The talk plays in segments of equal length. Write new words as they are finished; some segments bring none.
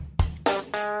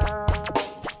Good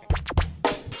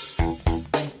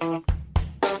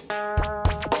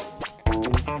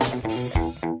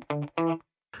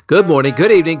morning,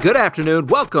 good evening, good afternoon.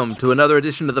 Welcome to another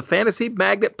edition of the Fantasy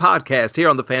Magnet Podcast here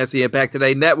on the Fantasy Impact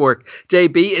Today Network.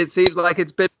 JB, it seems like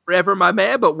it's been forever, my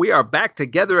man, but we are back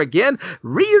together again,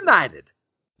 reunited.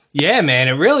 Yeah, man,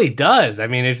 it really does. I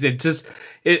mean,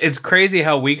 it's crazy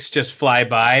how weeks just fly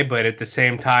by, but at the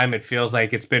same time, it feels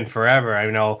like it's been forever.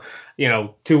 I know,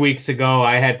 2 weeks ago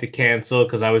I had to cancel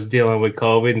because I was dealing with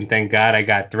COVID, and thank God I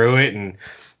got through it. And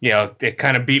it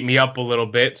kind of beat me up a little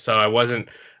bit, so I wasn't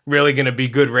really going to be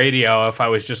good radio if I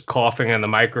was just coughing on the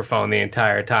microphone the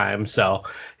entire time. So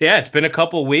yeah, it's been a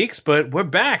couple weeks, but we're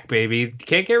back, baby.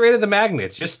 Can't get rid of the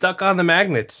magnets. Just stuck on the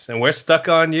magnets, and we're stuck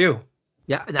on you.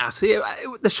 Yeah, now see,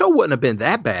 the show wouldn't have been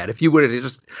that bad if you would have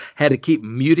just had to keep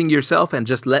muting yourself and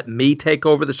just let me take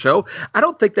over the show. I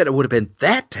don't think that it would have been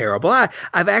that terrible.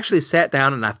 I've actually sat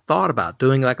down and I've thought about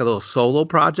doing like a little solo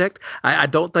project. I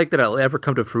don't think that it'll ever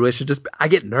come to fruition. Just I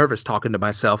get nervous talking to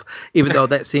myself, even though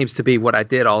that seems to be what I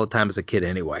did all the time as a kid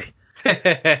anyway.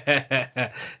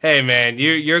 Hey man,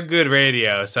 you're good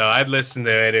radio, so I'd listen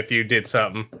to it if you did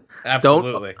something. Don't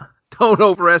Absolutely. don't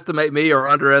overestimate me or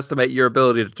underestimate your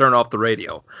ability to turn off the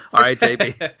radio. All right,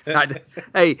 JB.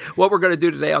 Hey, what we're going to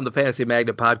do today on the Fantasy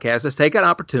Magnet podcast is take an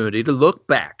opportunity to look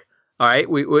back. All right,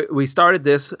 we started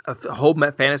this whole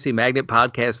Fantasy Magnet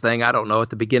podcast thing, I don't know,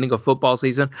 at the beginning of football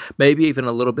season, maybe even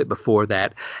a little bit before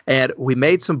that. And we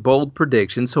made some bold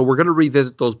predictions. So we're going to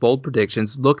revisit those bold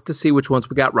predictions, look to see which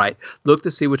ones we got right, look to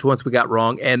see which ones we got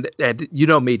wrong. And you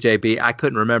know me, JB, I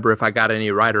couldn't remember if I got any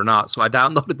right or not. So I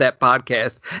downloaded that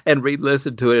podcast and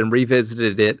re-listened to it and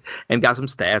revisited it and got some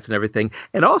stats and everything.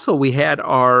 And also we had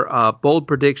our bold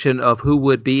prediction of who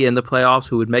would be in the playoffs,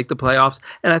 who would make the playoffs.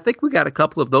 And I think we got a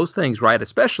couple of those things right,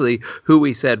 especially who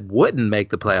we said wouldn't make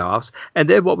the playoffs. And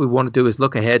then what we want to do is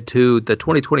look ahead to the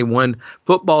 2021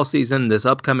 football season, this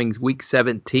upcoming Week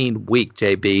 17 week,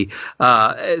 JB.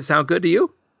 Sound good to you?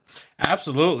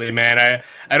 Absolutely, man.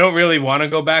 I don't really want to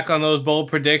go back on those bold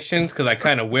predictions because I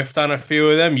kind of whiffed on a few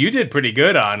of them. You did pretty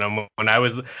good on them when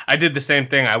I did the same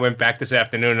thing. I went back this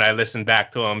afternoon and I listened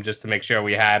back to them just to make sure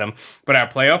we had them. But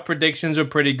our playoff predictions are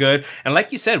pretty good. And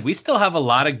like you said, we still have a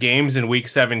lot of games in week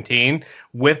 17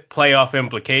 with playoff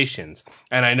implications.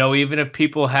 And I know even if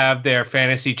people have their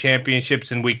fantasy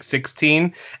championships in week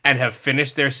 16 and have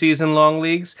finished their season long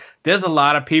leagues, there's a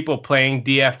lot of people playing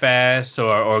DFS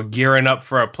or gearing up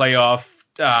for a playoff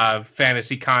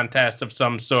fantasy contest of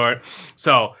some sort.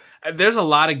 So there's a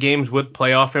lot of games with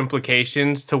playoff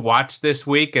implications to watch this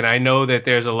week, and I know that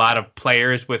there's a lot of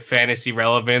players with fantasy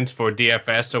relevance for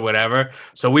DFS or whatever.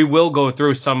 So we will go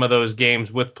through some of those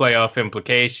games with playoff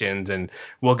implications, and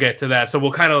we'll get to that. So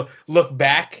we'll kind of look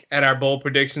back at our bold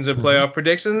predictions and playoff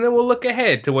predictions, and then we'll look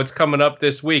ahead to what's coming up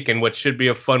this week and what should be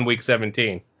a fun week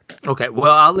 17. Okay,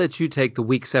 well, I'll let you take the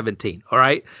week 17, all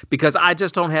right? Because I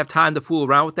just don't have time to fool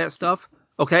around with that stuff.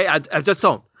 Okay, I just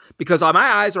don't. Because my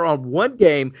eyes are on one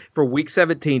game for week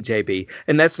 17, JB,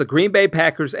 and that's the Green Bay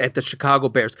Packers at the Chicago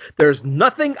Bears. There's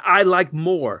nothing I like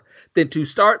more than to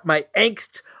start my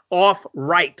angst off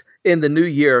right in the new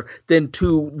year than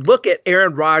to look at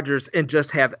Aaron Rodgers and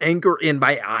just have anger in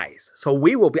my eyes. So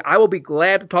I will be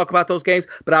glad to talk about those games,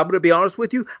 but I'm going to be honest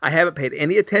with you, I haven't paid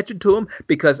any attention to them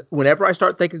because whenever I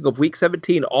start thinking of week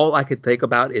 17, all I can think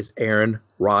about is Aaron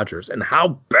Rodgers and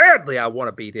how badly I want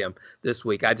to beat him this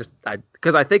week.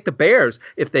 Because I think the Bears,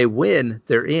 if they win,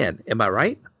 they're in. Am I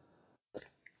right?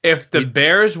 If the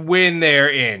Bears win, they're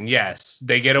in. Yes,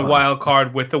 they get a Wow. wild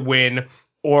card with a win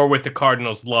or with the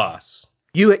Cardinals' loss.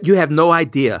 You have no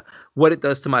idea what it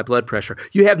does to my blood pressure.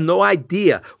 You have no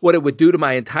idea what it would do to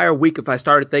my entire week if I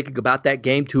started thinking about that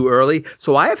game too early.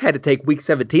 So I have had to take week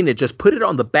 17 and just put it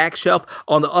on the back shelf,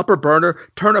 on the upper burner,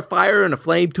 turn a fire and a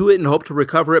flame to it, and hope to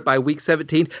recover it by week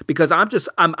 17. Because I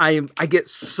get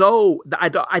so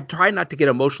I try not to get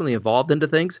emotionally involved into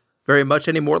things very much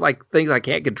anymore, like things I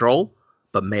can't control.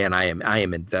 But man, I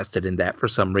am invested in that for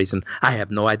some reason. I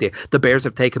have no idea. The Bears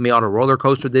have taken me on a roller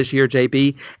coaster this year,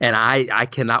 JB, and I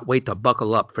cannot wait to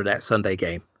buckle up for that Sunday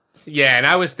game. Yeah, and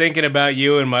I was thinking about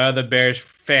you and my other Bears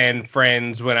fan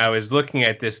friends when I was looking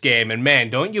at this game. And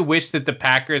man, don't you wish that the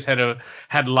Packers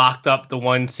had locked up the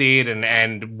 1 seed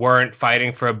and weren't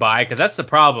fighting for a bye? Because that's the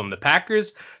problem. The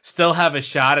Packers still have a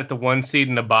shot at the 1 seed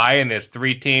in the bye, and there's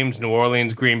three teams: New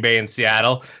Orleans, Green Bay, and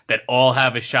Seattle, that all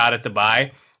have a shot at the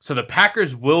bye. So the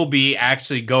Packers will be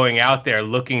actually going out there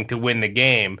looking to win the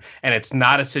game. And it's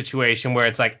not a situation where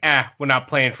it's like, we're not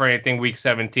playing for anything week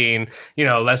 17.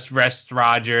 Let's rest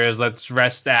Rodgers. Let's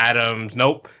rest Adams.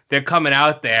 Nope. They're coming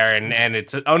out there. And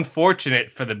it's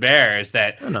unfortunate for the Bears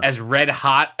that as red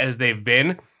hot as they've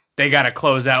been, they got to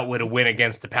close out with a win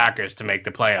against the Packers to make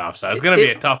the playoffs. So it's going to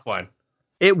be a tough one.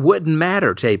 It wouldn't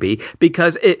matter, JB,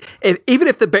 because even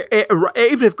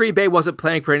if Green Bay wasn't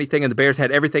playing for anything and the Bears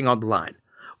had everything on the line,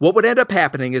 what would end up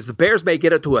happening is the Bears may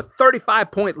get it to a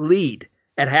 35-point lead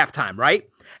at halftime, right?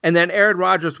 And then Aaron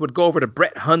Rodgers would go over to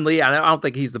Brett Hundley. I don't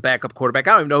think he's the backup quarterback.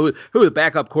 I don't even know who the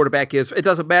backup quarterback is. It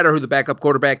doesn't matter who the backup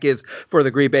quarterback is for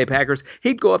the Green Bay Packers.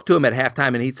 He'd go up to him at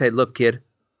halftime and he'd say, "Look, kid,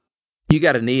 you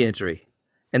got a knee injury."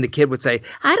 And the kid would say,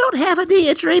 "I don't have a knee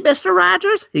injury, Mr.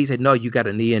 Rogers." He said, "No, you got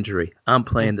a knee injury. I'm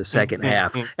playing the second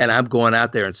half, and I'm going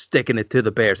out there and sticking it to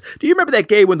the Bears." Do you remember that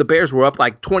game when the Bears were up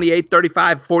like 28,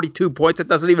 35, 42 points? It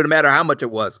doesn't even matter how much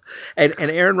it was. And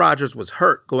Aaron Rodgers was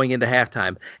hurt going into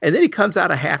halftime. And then he comes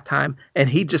out of halftime, and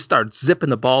he just starts zipping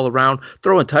the ball around,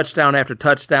 throwing touchdown after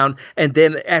touchdown. And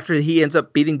then after he ends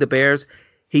up beating the Bears,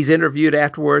 he's interviewed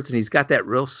afterwards, and he's got that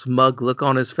real smug look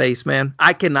on his face, man.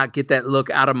 I cannot get that look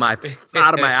out of my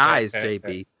eyes,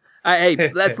 JP.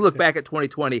 Hey, let's look back at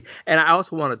 2020. And I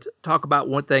also want to talk about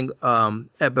one thing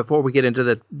before we get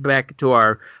into back to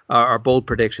our bold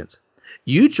predictions.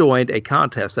 You joined a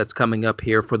contest that's coming up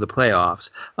here for the playoffs,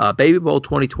 Baby Bowl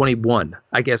 2021.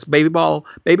 I guess Baby Bowl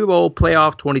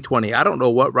Playoff 2020. I don't know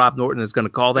what Rob Norton is going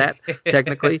to call that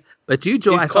technically, but you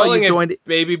joined. I saw you joined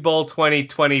Baby Bowl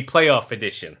 2020 Playoff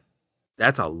Edition.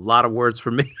 That's a lot of words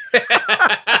for me.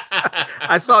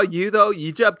 I saw you, though.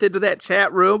 You jumped into that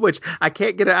chat room, which I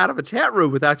can't get out of a chat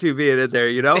room without you being in there,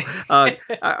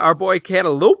 Our boy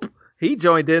Cantaloupe, he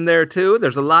joined in there, too.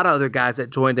 There's a lot of other guys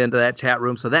that joined into that chat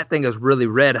room, so that thing is really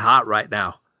red hot right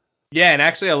now. Yeah, and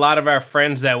actually a lot of our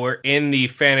friends that were in the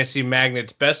Fantasy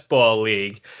Magnets Best Ball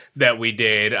League that we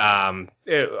did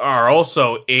are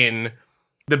also in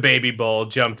the Baby Bowl,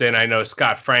 jumped in. I know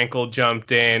Scott Frankel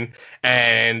jumped in,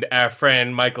 and our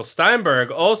friend Michael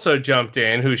Steinberg also jumped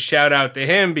in, who shout out to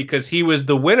him because he was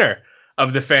the winner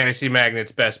of the Fantasy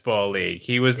Magnets Best Ball League.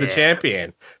 He was the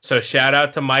champion. So shout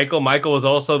out to Michael. Michael was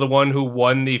also the one who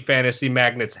won the Fantasy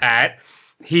Magnets hat.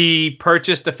 He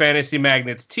purchased the Fantasy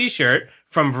Magnets t-shirt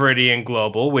from Viridian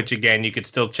Global, which again, you could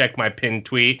still check my pinned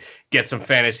tweet, get some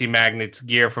Fantasy Magnets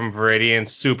gear from Viridian,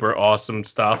 super awesome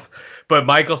stuff. But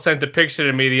Michael sent a picture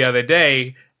to me the other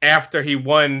day after he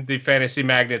won the Fantasy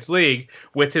Magnets League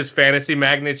with his Fantasy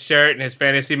Magnets shirt and his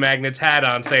Fantasy Magnets hat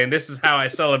on, saying, "This is how I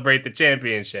celebrate the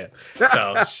championship."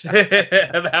 So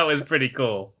that was pretty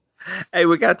cool. Hey,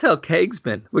 we got to tell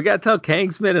Kangsman. We got to tell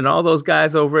Kangsman and all those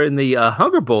guys over in the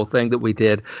Hunger Bowl thing that we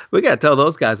did. We got to tell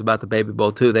those guys about the Baby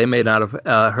Bowl, too. They may not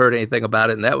have heard anything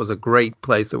about it, and that was a great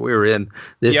place that we were in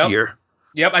this year.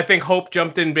 Yep, I think Hope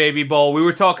jumped in Baby Bowl. We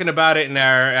were talking about it in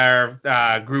our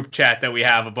group chat that we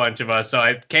have, a bunch of us. So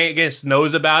I can't guess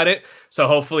knows about it. So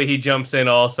hopefully he jumps in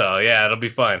also. Yeah, it'll be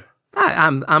fun.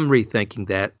 I'm rethinking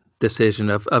that decision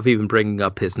of even bringing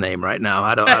up his name right now.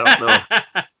 I don't know.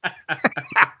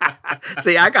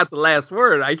 See, I got the last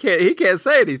word. He can't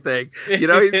say anything.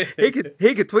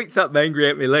 He could tweet something angry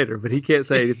at me later, but he can't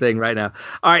say anything right now.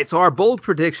 All right, so our bold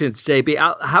predictions, JB.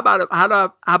 How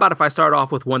about if I start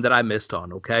off with one that I missed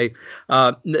on? Okay,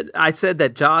 I said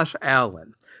that Josh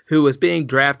Allen, who was being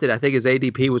drafted, I think his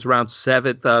ADP was around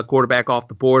 7th quarterback off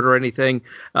the board or anything,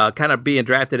 kind of being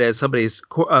drafted as somebody's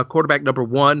quarterback number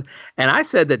 1. And I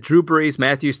said that Drew Brees,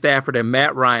 Matthew Stafford, and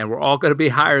Matt Ryan were all going to be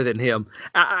higher than him.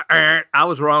 I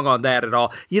was wrong on that at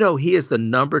all. He is the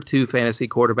number 2 fantasy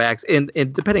quarterbacks, and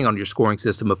depending on your scoring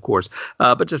system, of course,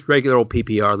 but just regular old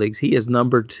PPR leagues, he is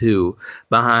number 2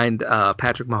 behind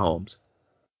Patrick Mahomes.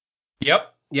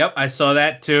 Yep, I saw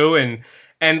that too,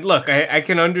 And look, I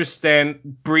can understand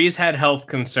Breeze had health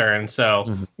concerns,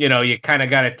 so, you kind of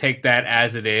got to take that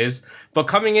as it is. But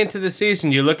coming into the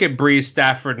season, you look at Breeze,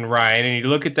 Stafford, and Ryan, and you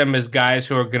look at them as guys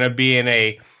who are going to be in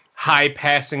a high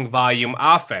passing volume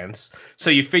offense. So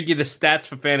you figure the stats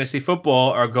for fantasy football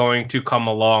are going to come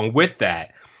along with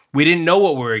that. We didn't know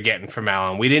what we were getting from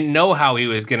Allen. We didn't know how he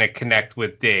was going to connect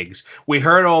with Diggs. We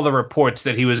heard all the reports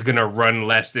that he was going to run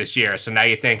less this year. So now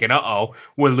you're thinking,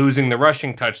 we're losing the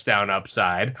rushing touchdown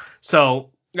upside. So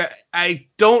I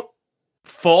don't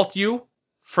fault you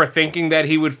for thinking that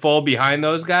he would fall behind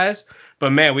those guys. But,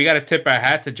 man, we got to tip our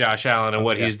hat to Josh Allen and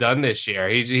what he's done this year.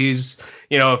 He's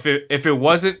if it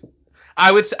wasn't,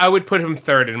 I would put him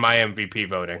 3rd in my MVP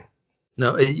voting.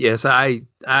 No, yes, I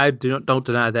don't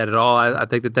deny that at all. I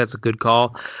think that that's a good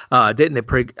call. I didn't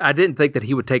think that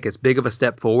he would take as big of a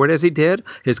step forward as he did.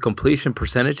 His completion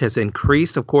percentage has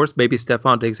increased, of course. Maybe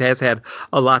Stephon Diggs has had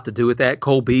a lot to do with that.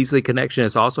 Cole Beasley connection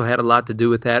has also had a lot to do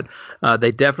with that.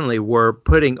 They definitely were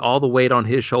putting all the weight on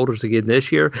his shoulders again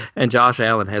this year, and Josh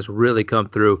Allen has really come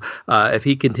through. If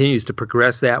he continues to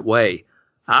progress that way,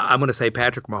 I'm going to say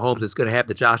Patrick Mahomes is going to have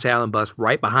the Josh Allen bus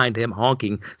right behind him,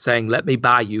 honking, saying, "Let me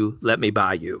buy you, let me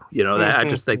buy you." You know that I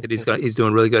just think that he's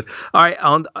doing really good. All right,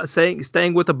 on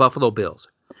staying with the Buffalo Bills.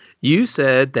 You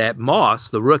said that Moss,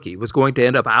 the rookie, was going to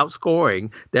end up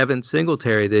outscoring Devin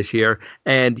Singletary this year,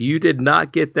 and you did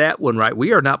not get that one right.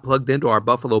 We are not plugged into our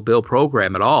Buffalo Bill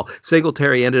program at all.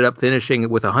 Singletary ended up finishing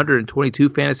with 122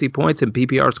 fantasy points in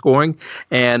PPR scoring,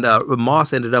 and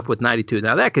Moss ended up with 92.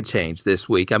 Now, that could change this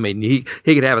week. I mean, he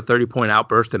could have a 30-point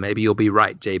outburst, and maybe you'll be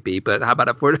right, JB. But how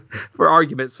about for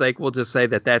argument's sake, we'll just say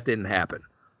that didn't happen.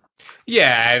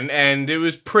 Yeah, and it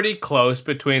was pretty close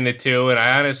between the two, and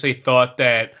I honestly thought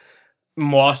that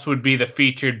Moss would be the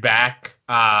featured back.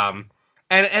 And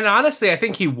honestly, I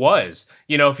think he was.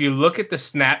 You know, if you look at the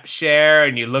snap share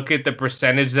and you look at the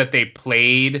percentage that they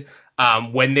played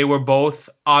when they were both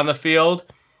on the field,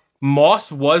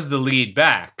 Moss was the lead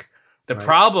back. The Right.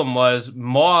 problem was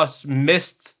Moss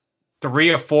missed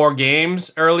 3 or 4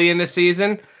 games early in the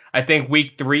season. I think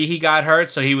week 3 he got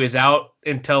hurt, so he was out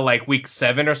until like week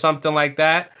 7 or something like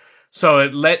that. So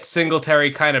it let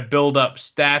Singletary kind of build up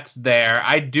stats there.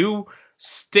 I do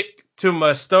stick to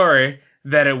my story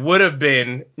that it would have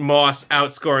been Moss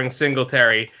outscoring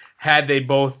Singletary had they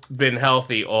both been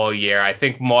healthy all year. I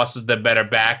think Moss is the better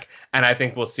back, and I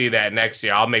think we'll see that next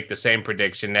year. I'll make the same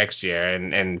prediction next year.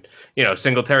 And you know,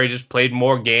 Singletary just played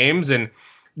more games, and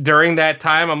during that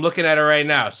time, I'm looking at it right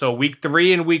now. So week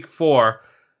 3 and week 4,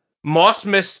 Moss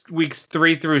missed weeks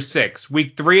 3 through 6.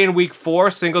 Week 3 and week 4,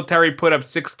 Singletary put up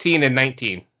 16 and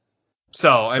 19.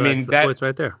 So I So that's mean the that points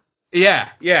right there. yeah,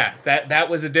 that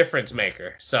was a difference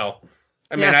maker. So,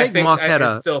 I Yeah, mean, I think Moss had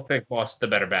I a still think Moss is the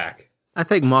better back. I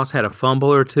think Moss had a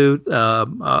fumble or two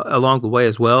along the way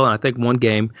as well, and I think one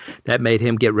game that made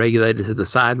him get regulated to the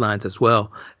sidelines as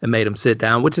well and made him sit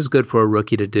down, which is good for a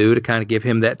rookie to do to kind of give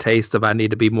him that taste of I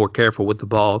need to be more careful with the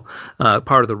ball.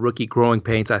 Part of the rookie growing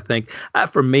pains, I think.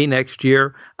 For me next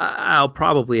year, I'll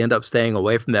probably end up staying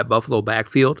away from that Buffalo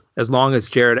backfield as long as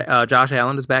Josh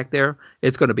Allen is back there.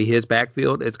 It's going to be his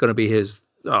backfield. It's going to be his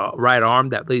right arm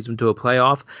that leads him to a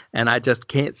playoff, and I just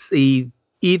can't see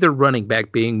either running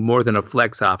back being more than a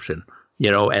flex option,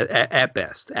 at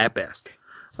best. At best.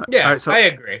 All Yeah, right, so I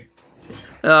agree.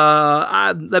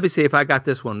 let me see if I got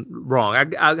this one wrong.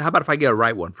 How about if I get a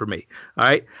right one for me? All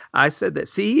right, I said that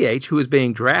CEH, who is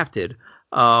being drafted,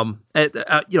 he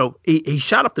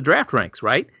shot up the draft ranks,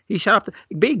 right? He shot up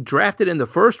being drafted in the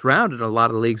first round in a lot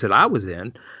of leagues that I was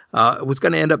in. Was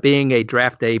going to end up being a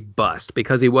draft day bust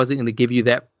because he wasn't going to give you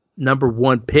that number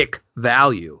one pick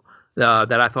value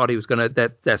that I thought he was going to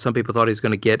that some people thought he was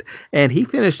going to get, and he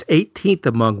finished 18th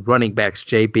among running backs.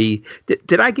 JB,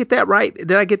 did I get that right?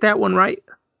 Did I get that one right?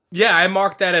 Yeah, I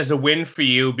marked that as a win for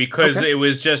you because Okay. it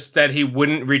was just that he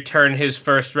wouldn't return his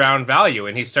first round value,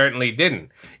 and he certainly didn't.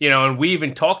 You know, and we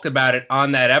even talked about it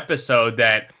on that episode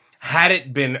that had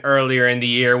it been earlier in the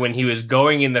year when he was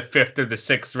going in the 5th or the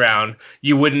 6th round,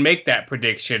 you wouldn't make that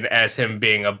prediction as him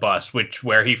being a bust, which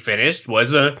where he finished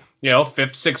was a, 5th,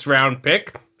 6th round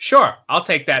pick. Sure, I'll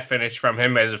take that finish from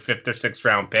him as a 5th or 6th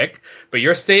round pick. But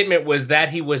your statement was that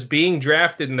he was being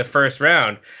drafted in the first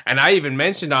round. And I even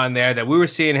mentioned on there that we were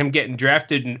seeing him getting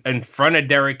drafted in front of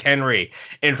Derrick Henry,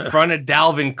 in front of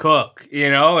Dalvin Cook,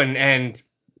 and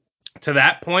to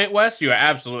that point, Wes, you're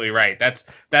absolutely right.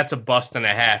 That's a bust and a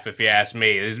half, if you ask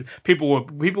me. People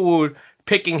were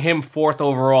picking him 4th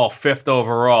overall, 5th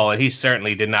overall, and he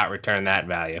certainly did not return that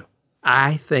value.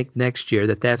 I think next year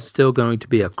that's still going to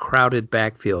be a crowded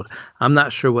backfield. I'm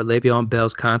not sure what Le'Veon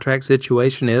Bell's contract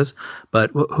situation is, but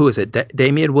who is it?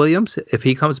 Damian Williams, if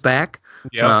he comes back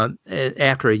Yep.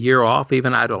 after a year off,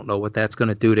 even I don't know what that's going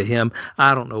to do to him.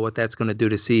 I don't know what that's going to do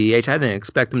to CEH. I didn't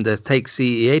expect him to take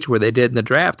CEH where they did in the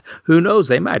draft. Who knows?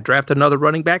 They might draft another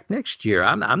running back next year.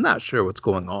 I'm not sure what's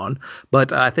going on,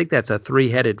 but I think that's a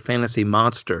three-headed fantasy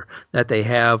monster that they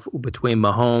have between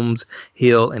Mahomes,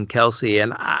 Hill, and Kelsey,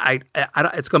 and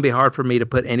it's going to be hard for me to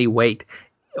put any weight,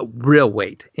 real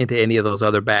weight, into any of those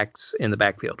other backs in the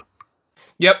backfield.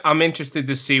 Yep, I'm interested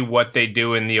to see what they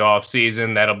do in the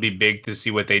offseason. That'll be big to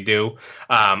see what they do.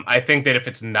 I think that if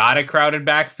it's not a crowded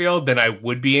backfield, then I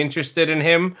would be interested in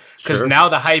him because Sure. now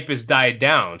the hype has died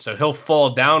down. So he'll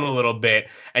fall down a little bit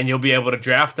and you'll be able to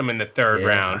draft him in the third Yeah.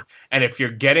 round. And if you're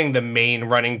getting the main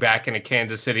running back in a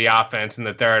Kansas City offense in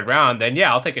the third round, then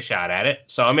yeah, I'll take a shot at it.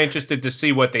 So I'm interested to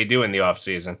see what they do in the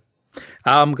offseason.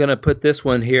 I'm going to put this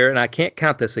one here, and I can't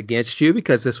count this against you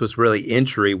because this was really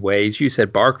injury ways. You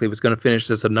said Barkley was going to finish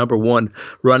as the number one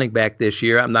running back this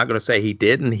year. I'm not going to say he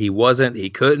didn't, he wasn't, he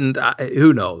couldn't.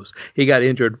 Who knows? He got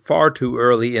injured far too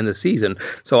early in the season,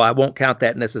 so I won't count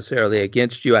that necessarily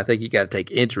against you. I think you got to take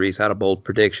injuries out of bold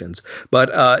predictions. But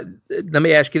let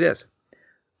me ask you this.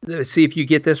 Let's see if you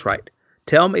get this right.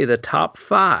 Tell me the top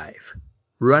five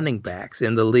running backs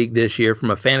in the league this year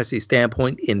from a fantasy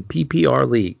standpoint in PPR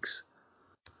leagues.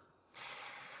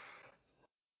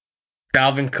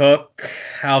 Dalvin Cook,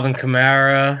 Alvin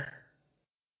Kamara,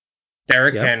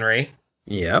 Derrick Yep. Henry.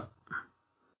 Yep.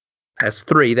 That's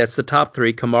three. That's the top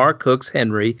three. Kamara, Cooks,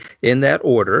 Henry in that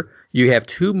order. You have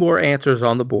two more answers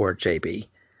on the board, JB.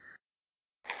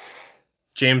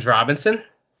 James Robinson.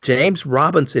 James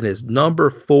Robinson is number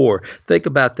four. Think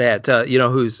about that.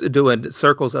 Who's doing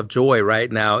Circles of Joy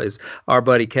right now is our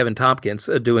buddy Kevin Tompkins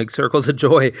doing Circles of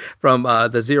Joy from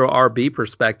the Zero RB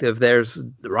perspective. There's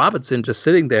Robinson just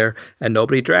sitting there, and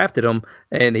nobody drafted him,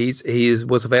 and he's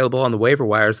was available on the waiver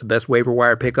wires, the best waiver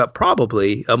wire pickup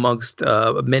probably amongst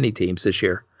many teams this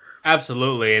year.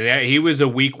 Absolutely. And he was a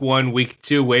week 1, week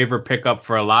 2 waiver pickup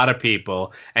for a lot of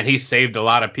people, and he saved a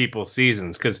lot of people's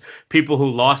seasons because people who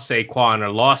lost Saquon or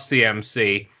lost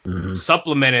CMC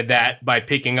supplemented that by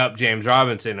picking up James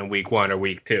Robinson in week 1 or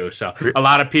week 2. So a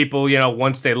lot of people,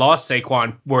 once they lost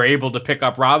Saquon, were able to pick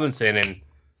up Robinson, and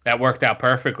that worked out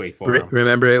perfectly for him.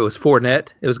 Remember, it was Fournette.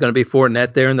 It was going to be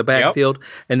Fournette there in the Yep. backfield,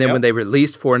 and then when they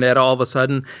released Fournette, all of a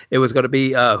sudden it was going to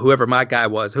be whoever my guy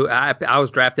was. Who I was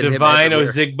drafting Divine him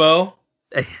everywhere. Ozigbo.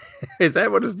 Is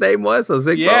that what his name was?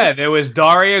 Ozigbo? Yeah, there was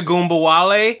Daria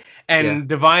Gumbawale and Yeah.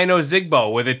 Divine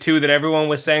Ozigbo were the two that everyone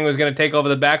was saying was going to take over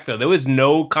the backfield. There was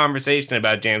no conversation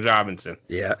about James Robinson.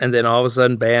 Yeah, and then all of a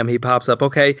sudden, bam, he pops up.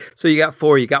 Okay, so you got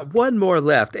four. You got one more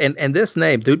left, and this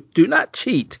name, do not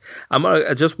cheat. I'm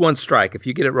gonna just one strike. If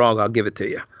you get it wrong, I'll give it to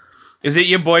you. Is it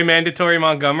your boy Mandatory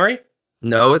Montgomery?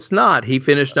 No, it's not. He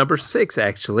finished number 6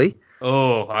 actually.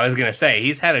 Oh, I was gonna say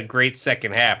he's had a great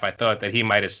second half. I thought that he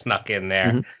might have snuck in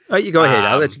there. Mm-hmm. Oh, you go ahead.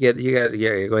 I'll let you get. You got.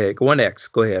 Yeah, go ahead. Go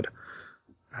 1X. Go ahead.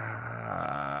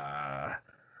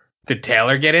 Did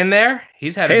Taylor get in there?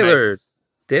 He's had Taylor a nice...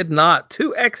 did not.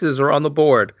 2 X's are on the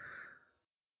board.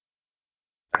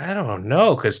 I don't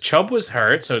know because Chubb was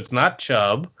hurt, so it's not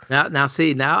Chubb. Now,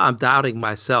 see, now I'm doubting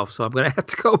myself, so I'm gonna have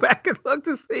to go back and look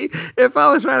to see if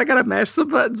I was right. I gotta mash some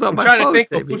buttons on my phone. I'm trying to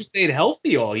think of who stayed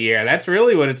healthy all year. That's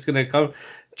really what it's gonna come.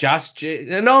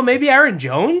 No, maybe Aaron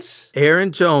Jones.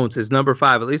 Aaron Jones is number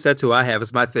 5. At least that's who I have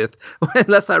as my 5th,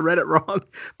 unless I read it wrong.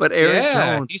 But Aaron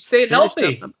Jones, he stayed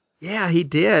healthy. Yeah, he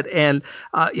did. And,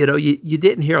 you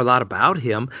didn't hear a lot about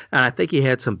him. And I think he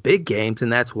had some big games,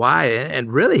 and that's why.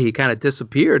 And really, he kind of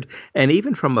disappeared. And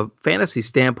even from a fantasy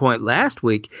standpoint last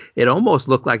week, it almost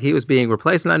looked like he was being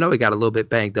replaced. And I know he got a little bit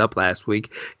banged up last week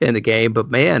in the game.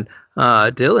 But, man,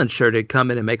 Dylan sure did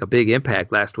come in and make a big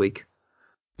impact last week.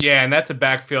 Yeah, and that's a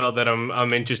backfield that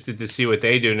I'm interested to see what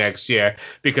they do next year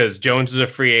because Jones is a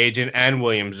free agent and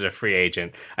Williams is a free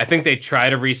agent. I think they try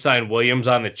to re-sign Williams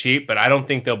on the cheap, but I don't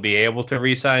think they'll be able to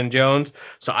re-sign Jones.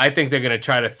 So I think they're going to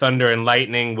try to thunder and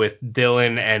lightning with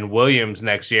Dillon and Williams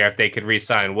next year if they could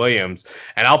re-sign Williams.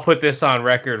 And I'll put this on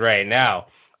record right now.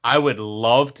 I would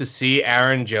love to see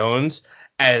Aaron Jones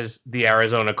as the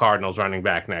Arizona Cardinals running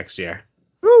back next year.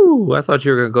 Ooh, I thought you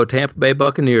were going to go Tampa Bay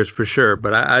Buccaneers for sure,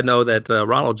 but I know that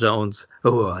Ronald Jones,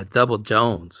 double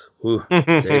Jones. Ooh,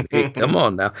 JB, come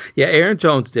on now. Yeah, Aaron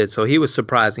Jones did, so he was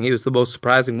surprising. He was the most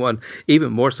surprising one,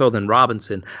 even more so than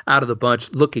Robinson out of the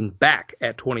bunch. Looking back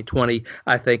at 2020,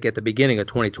 I think at the beginning of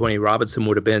 2020, Robinson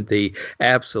would have been the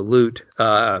absolute,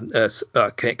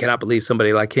 cannot believe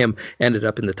somebody like him ended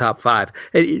up in the top 5.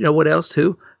 And you know what else,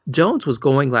 too? Jones was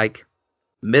going like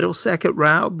middle second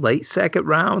round, late second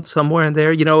round, somewhere in there.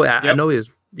 I know he was.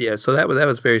 Yeah, so that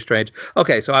was very strange.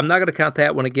 Okay, so I'm not going to count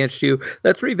that one against you.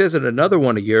 Let's revisit another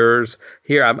one of yours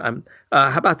here. How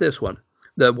about this one?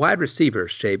 The wide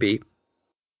receivers, JB.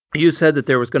 You said that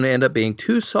there was going to end up being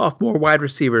 2 sophomore wide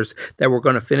receivers that were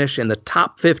going to finish in the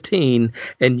top 15,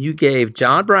 and you gave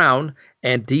John Brown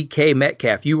and DK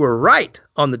Metcalf. You were right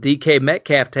on the DK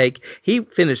Metcalf take. He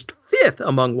finished 5th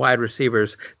among wide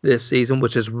receivers this season,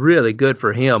 which is really good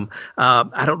for him.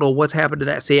 I don't know what's happened to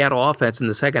that Seattle offense in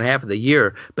the second half of the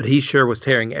year, but he sure was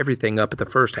tearing everything up at the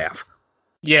first half.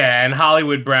 Yeah, and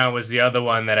Hollywood Brown was the other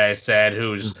one that I said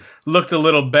who's Mm. looked a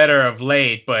little better of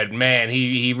late, but man,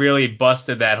 he really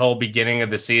busted that whole beginning of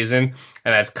the season,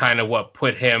 and that's kind of what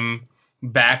put him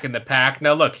back in the pack.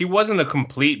 Now, look, he wasn't a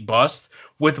complete bust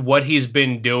with what he's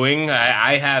been doing.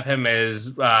 I have him as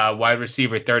wide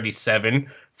receiver 37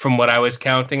 from what I was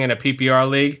counting in a PPR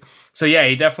league. So yeah,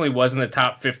 he definitely wasn't the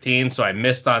top 15, so I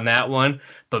missed on that one.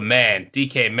 But man,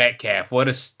 DK Metcalf, what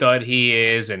a stud he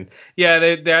is, and yeah,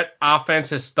 that offense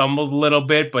has stumbled a little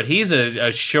bit, but he's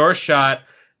a sure shot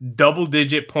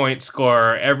double-digit point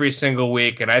scorer every single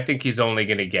week, and I think he's only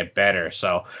going to get better.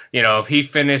 So, if he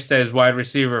finished as wide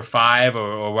receiver 5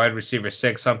 or wide receiver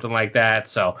 6, something like that.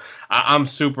 So, I'm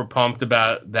super pumped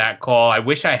about that call. I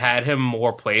wish I had him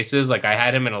more places. Like, I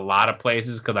had him in a lot of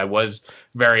places because I was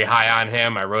very high on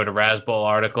him. I wrote a Razzball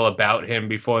article about him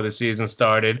before the season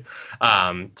started.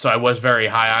 So I was very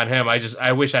high on him.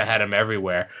 I wish I had him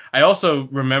everywhere. I also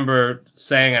remember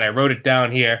saying, and I wrote it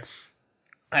down here,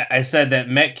 I said that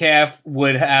Metcalf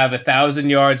would have 1,000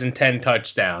 yards and 10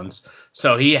 touchdowns.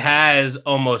 So he has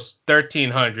almost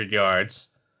 1,300 yards.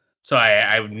 So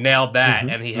I nailed that, Hmm.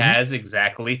 and he Hmm. has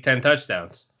exactly 10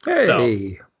 touchdowns. So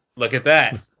Hey, look at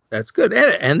that. that's good.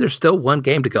 And there's still one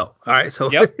game to go. All right. So,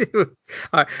 Yep. all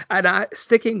right. And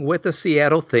sticking with the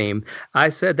Seattle theme, I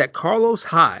said that Carlos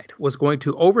Hyde was going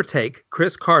to overtake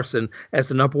Chris Carson as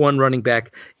the number one running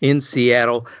back in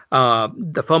Seattle.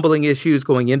 The fumbling issues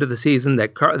going into the season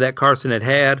that Carson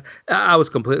had, I was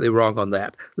completely wrong on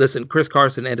that. Listen, Chris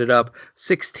Carson ended up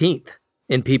 16th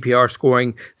in PPR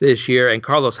scoring this year, and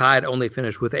Carlos Hyde only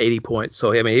finished with 80 points.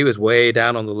 So, I mean, he was way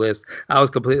down on the list. I was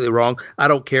completely wrong. I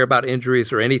don't care about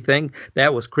injuries or anything.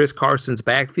 That was Chris Carson's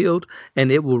backfield,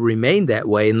 and it will remain that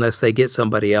way unless they get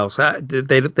somebody else.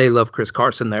 They love Chris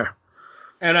Carson there.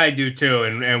 And I do too.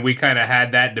 And we kind of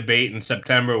had that debate in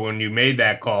September when you made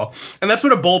that call. And that's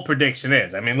what a bold prediction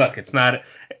is. I mean, look, it's not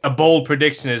a bold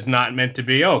prediction is not meant to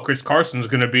be, oh, Chris Carson's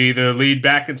going to be the lead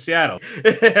back in Seattle.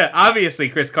 Obviously,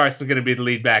 Chris Carson's going to be the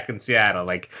lead back in Seattle.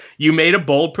 Like, you made a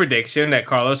bold prediction that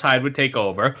Carlos Hyde would take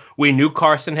over. We knew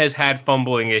Carson has had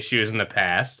fumbling issues in the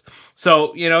past.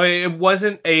 So, it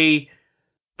wasn't a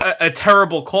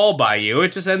terrible call by you.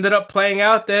 It just ended up playing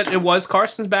out that it was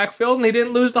Carson's backfield and he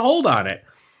didn't lose the hold on it.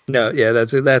 No, yeah,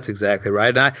 that's exactly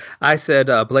right. And I said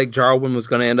Blake Jarwin was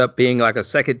going to end up being like a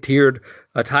second tiered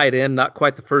tight end, not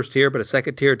quite the first tier, but a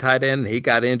second tier tight end. He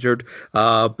got injured,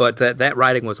 but that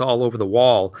writing was all over the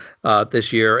wall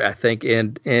this year. I think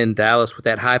in Dallas with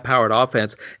that high powered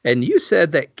offense. And you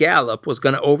said that Gallup was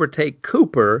going to overtake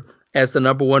Cooper as the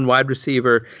number one wide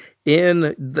receiver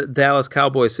in the Dallas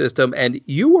Cowboys system, and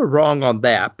you were wrong on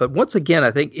that. But once again,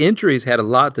 I think injuries had a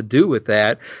lot to do with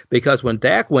that because when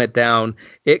Dak went down,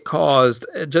 it caused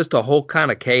just a whole kind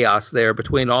of chaos there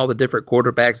between all the different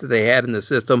quarterbacks that they had in the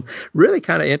system. Really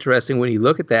kind of interesting when you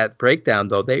look at that breakdown,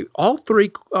 though. They all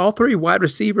three wide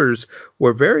receivers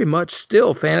were very much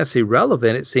still fantasy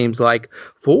relevant. It seems like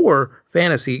for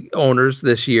fantasy owners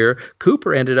this year.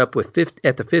 Cooper ended up at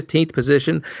the 15th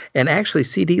position, and actually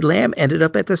C.D. Lamb ended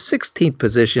up at the 16th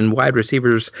position, wide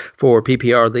receivers for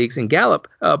PPR leagues. And Gallup,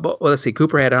 let's see,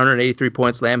 Cooper had 183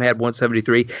 points, Lamb had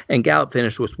 173, and Gallup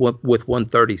finished with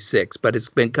 136. But it's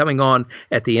been coming on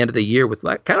at the end of the year with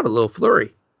like kind of a little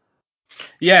flurry.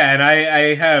 Yeah, and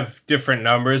I have different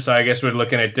numbers, so I guess we're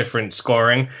looking at different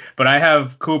scoring. But I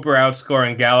have Cooper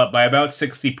outscoring Gallup by about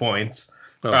 60 points.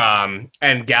 Oh,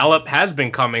 And Gallup has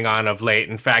been coming on of late.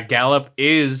 In fact, Gallup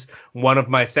is one of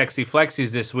my sexy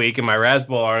flexies this week in my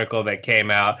Razzball article that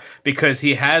came out because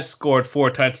he has scored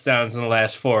 4 touchdowns in the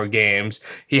last 4 games.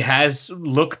 He has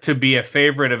looked to be a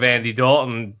favorite of Andy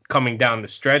Dalton coming down the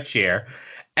stretch here.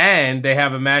 And they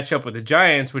have a matchup with the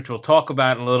Giants, which we'll talk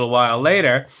about in a little while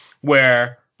later,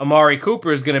 where Amari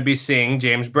Cooper is going to be seeing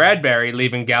James Bradbury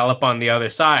leaving Gallup on the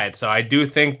other side. So I do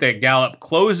think that Gallup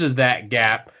closes that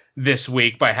gap this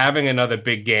week by having another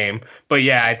big game. But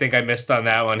yeah, I think I missed on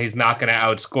that one. He's not going to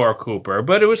outscore Cooper,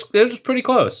 but it was pretty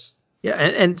close. yeah,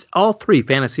 and all three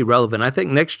fantasy relevant. I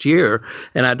think next year,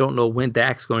 and I don't know when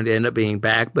Dak's going to end up being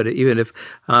back, but even if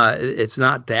it's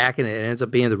not Dak and it ends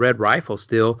up being the Red Rifle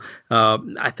still,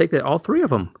 I think that all three of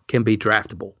them can be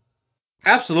draftable.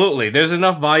 Absolutely. There's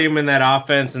enough volume in that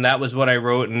offense, and that was what I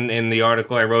wrote in the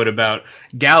article I wrote about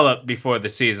Gallup before the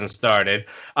season started.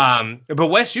 But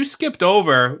Wes, you skipped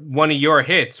over one of your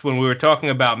hits when we were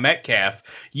talking about Metcalf.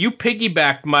 You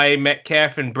piggybacked my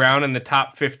Metcalf and Brown in the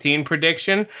top 15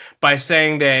 prediction by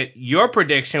saying that your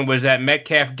prediction was that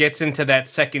Metcalf gets into that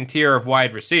second tier of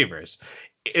wide receivers.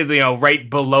 Right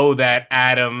below that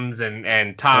Adams and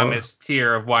Oh, Thomas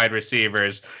tier of wide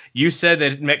receivers. You said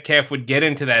that Metcalf would get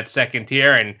into that second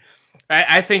tier, and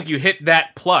I think you hit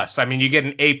that plus. I mean, you get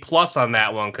an A plus on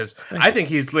that one because I think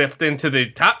he's lifted into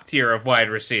the top tier of wide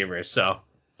receivers. So.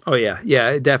 Oh yeah,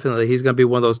 definitely. He's going to be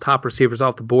one of those top receivers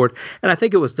off the board. And I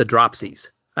think it was the dropsies.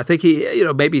 I think he,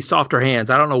 maybe softer hands.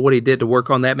 I don't know what he did to work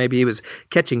on that. Maybe he was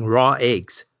catching raw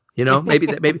eggs. Maybe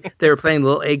they were playing a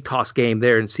little egg toss game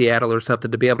there in Seattle or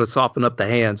something to be able to soften up the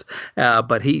hands.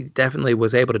 But he definitely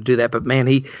was able to do that. But man,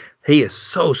 he is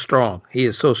so strong. He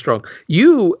is so strong.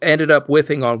 You ended up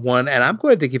whiffing on one, and I'm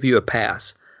going to give you a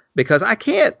pass because I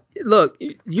can't look.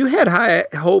 You had high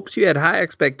hopes, you had high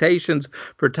expectations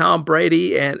for Tom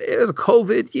Brady, and it was a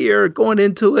COVID year going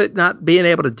into it, not being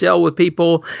able to gel with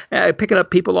people, picking up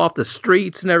people off the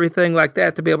streets and everything like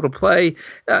that to be able to play.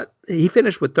 He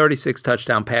finished with 36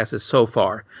 touchdown passes so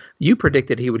far. You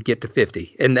predicted he would get to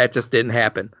 50, and that just didn't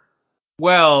happen.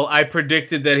 Well, I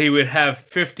predicted that he would have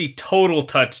 50 total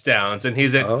touchdowns, and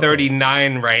he's at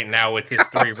 39 right now with his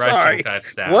 3 rushing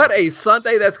touchdowns. What a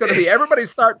Sunday that's going to be. Everybody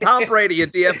start Tom Brady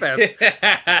at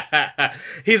DFS.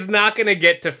 He's not going to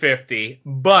get to 50,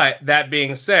 but that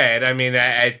being said, I mean,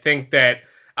 I think that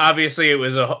obviously it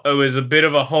was a bit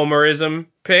of a homerism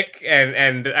pick,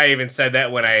 and I even said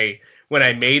that when I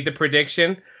made the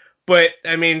prediction. But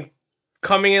I mean,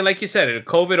 coming in, like you said, in a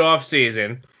COVID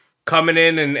offseason, coming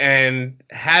in and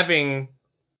having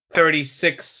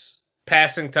 36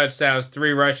 passing touchdowns,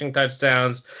 3 rushing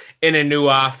touchdowns in a new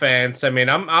offense. I mean,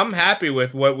 I'm happy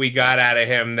with what we got out of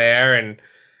him there. And,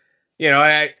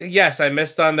 yes, I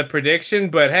missed on the prediction,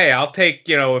 but hey, I'll take,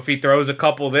 if he throws a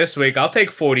couple this week, I'll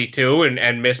take 42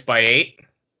 and miss by 8.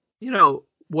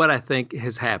 What I think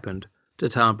has happened to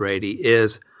Tom Brady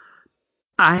is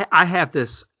I have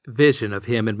this vision of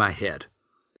him in my head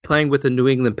playing with the New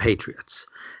England Patriots.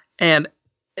 And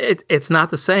it's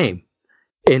not the same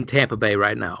in Tampa Bay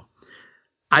right now.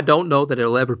 I don't know that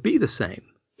it'll ever be the same.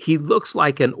 He looks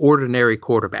like an ordinary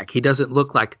quarterback. He doesn't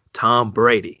look like Tom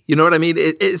Brady. You know what I mean?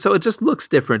 So it just looks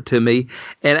different to me.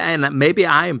 And maybe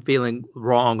I am feeling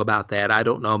wrong about that. I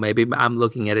don't know. Maybe I'm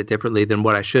looking at it differently than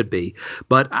what I should be.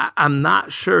 But I'm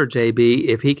not sure, JB,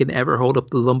 if he can ever hold up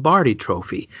the Lombardi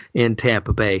Trophy in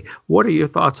Tampa Bay. What are your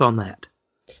thoughts on that?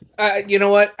 You know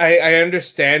what? I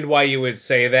understand why you would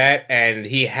say that, and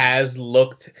he has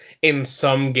looked in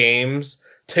some games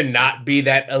to not be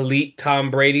that elite Tom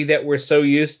Brady that we're so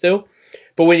used to.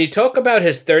 But when you talk about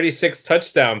his 36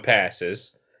 touchdown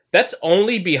passes, that's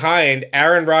only behind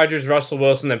Aaron Rodgers, Russell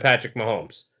Wilson, and Patrick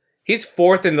Mahomes. He's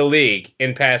 4th in the league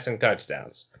in passing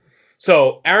touchdowns.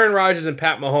 So Aaron Rodgers and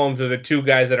Pat Mahomes are the 2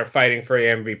 guys that are fighting for the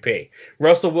MVP.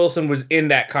 Russell Wilson was in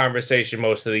that conversation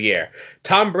most of the year.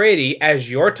 Tom Brady, as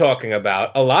you're talking about,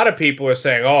 a lot of people are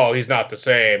saying, "Oh, he's not the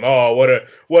same. Oh, what a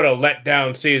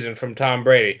letdown season from Tom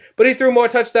Brady." But he threw more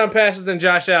touchdown passes than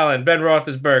Josh Allen, Ben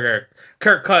Roethlisberger,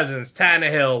 Kirk Cousins,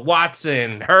 Tannehill,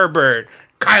 Watson, Herbert,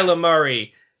 Kyler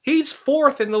Murray. He's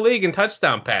 4th in the league in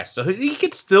touchdown passes, so he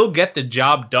could still get the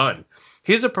job done.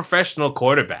 He's a professional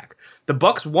quarterback. The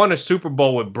Bucs won a Super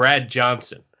Bowl with Brad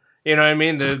Johnson. You know what I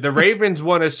mean? The Ravens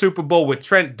won a Super Bowl with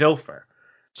Trent Dilfer.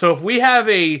 So if we have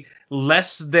a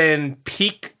less than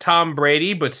peak Tom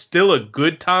Brady, but still a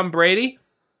good Tom Brady,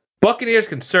 Buccaneers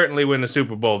can certainly win the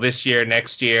Super Bowl this year,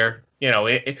 next year,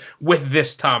 with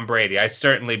this Tom Brady. I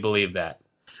certainly believe that.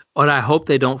 What I hope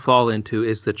they don't fall into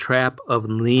is the trap of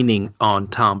leaning on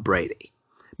Tom Brady.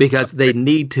 Because they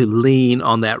need to lean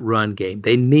on that run game.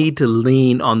 They need to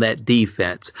lean on that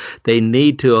defense. They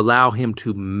need to allow him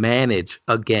to manage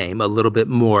a game a little bit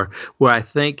more. Where I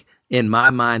think, in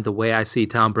my mind, the way I see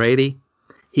Tom Brady,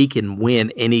 he can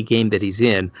win any game that he's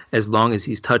in as long as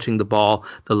he's touching the ball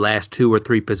the last 2 or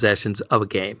 3 possessions of a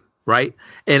game. Right.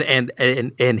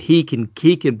 And he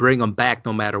can bring them back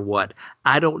no matter what.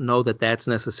 I don't know that that's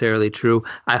necessarily true.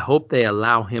 I hope they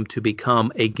allow him to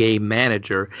become a game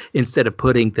manager instead of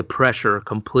putting the pressure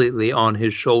completely on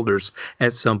his shoulders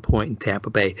at some point in Tampa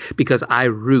Bay, because I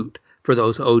root for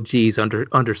those OGs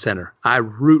under center. I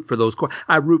root for those.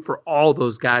 I root for all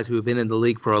those guys who have been in the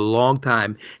league for a long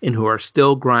time and who are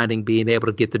still grinding, being able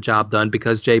to get the job done,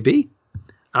 because JB,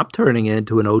 I'm turning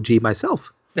into an OG myself.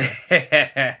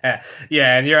 Yeah,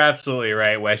 and you're absolutely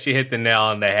right, Wes. You hit the nail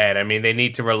on the head. I mean, they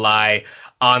need to rely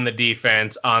on the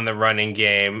defense, on the running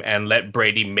game, and let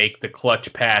Brady make the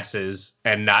clutch passes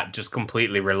and not just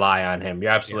completely rely on him.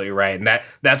 You're absolutely right, and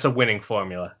that's a winning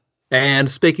formula. And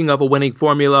speaking of a winning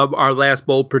formula, our last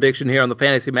bold prediction here on the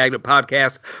Fantasy Magnet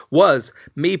podcast was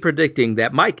me predicting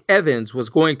that Mike Evans was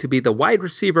going to be the wide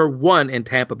receiver one in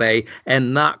Tampa Bay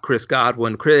and not Chris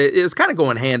Godwin. It was kind of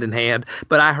going hand in hand,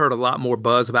 but I heard a lot more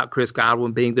buzz about Chris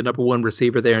Godwin being the number one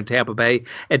receiver there in Tampa Bay.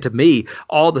 And to me,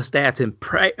 all the stats in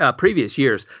previous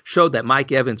years showed that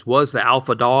Mike Evans was the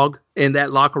alpha dog in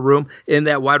that locker room, in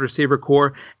that wide receiver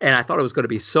core. And I thought it was going to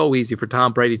be so easy for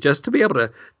Tom Brady just to be able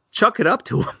to chuck it up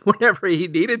to him whenever he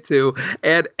needed to.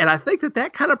 And I think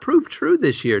that kind of proved true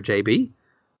this year, JB.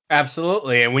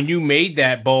 Absolutely. And when you made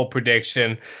that bold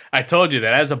prediction, I told you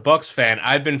that as a Bucs fan,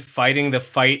 I've been fighting the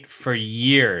fight for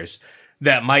years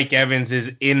that Mike Evans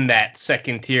is in that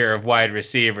second tier of wide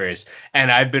receivers.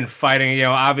 And I've been fighting,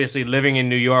 obviously living in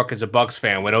New York as a Bucs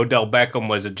fan when Odell Beckham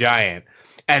was a Giant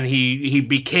and he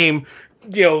became,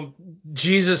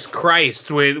 Jesus Christ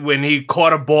when he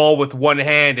caught a ball with one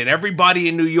hand, and everybody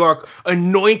in New York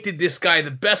anointed this guy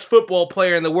the best football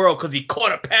player in the world because he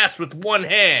caught a pass with one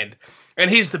hand.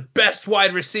 And he's the best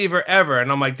wide receiver ever.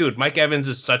 And I'm like, dude, Mike Evans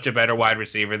is such a better wide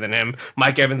receiver than him.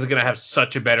 Mike Evans is going to have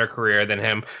such a better career than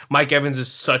him. Mike Evans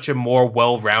is such a more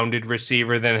well-rounded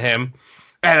receiver than him.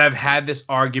 And I've had this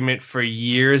argument for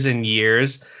years and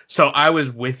years. So I was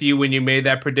with you when you made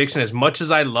that prediction. As much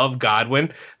as I love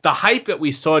Godwin, the hype that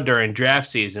we saw during draft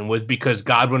season was because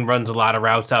Godwin runs a lot of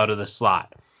routes out of the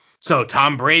slot. So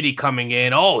Tom Brady coming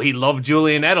in, he loved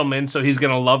Julian Edelman, so he's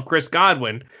going to love Chris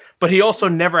Godwin. But he also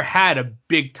never had a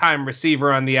big-time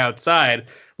receiver on the outside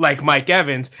like Mike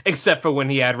Evans, except for when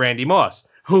he had Randy Moss,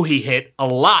 who he hit a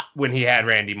lot when he had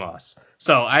Randy Moss.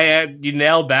 So you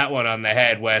nailed that one on the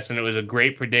head, Wes, and it was a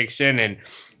great prediction. And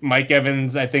Mike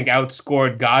Evans, I think,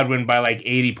 outscored Godwin by like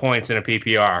 80 points in a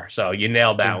PPR. So you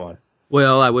nailed that one.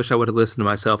 Well, I wish I would have listened to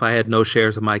myself. I had no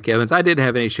shares of Mike Evans. I didn't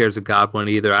have any shares of Godwin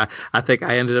either. I think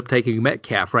I ended up taking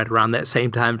Metcalf right around that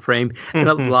same time frame in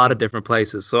a lot of different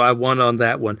places. So I won on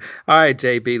that one. All right,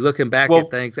 JB, looking back at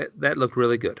things, that looked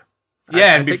really good.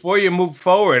 Yeah, and before you move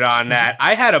forward on that,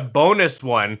 I had a bonus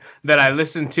one that I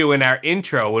listened to in our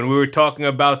intro when we were talking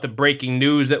about the breaking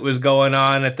news that was going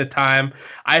on at the time.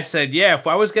 I said, if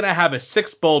I was going to have a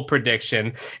 6 bold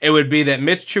prediction, it would be that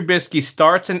Mitch Trubisky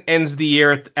starts and ends the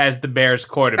year as the Bears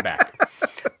quarterback.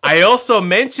 I also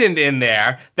mentioned in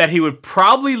there that he would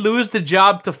probably lose the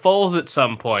job to Foles at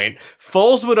some point.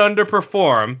 Foles would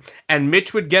underperform, and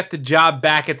Mitch would get the job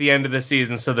back at the end of the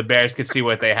season so the Bears could see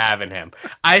what they have in him.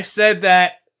 I said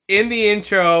that in the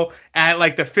intro at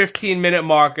like the 15-minute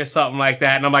mark or something like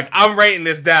that, and I'm like, I'm writing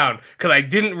this down because I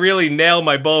didn't really nail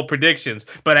my bold predictions,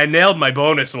 but I nailed my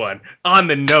bonus one on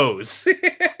the nose.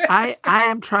 I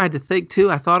am trying to think, too.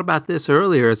 I thought about this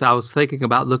earlier as I was thinking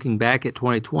about looking back at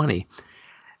 2020.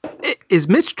 Is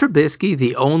Mitch Trubisky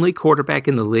the only quarterback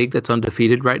in the league that's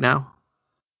undefeated right now?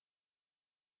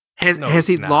 Has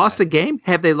he lost a game?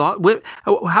 Have they lost?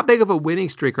 How big of a winning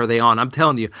streak are they on? I'm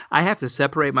telling you, I have to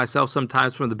separate myself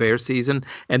sometimes from the Bears season,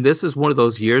 and this is one of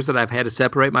those years that I've had to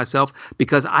separate myself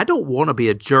because I don't want to be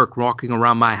a jerk walking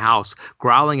around my house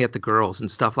growling at the girls and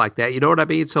stuff like that. You know what I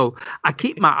mean? So I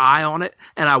keep my eye on it,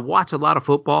 and I watch a lot of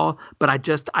football, but I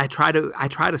try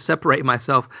to separate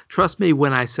myself. Trust me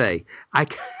when I say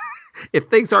if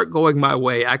things aren't going my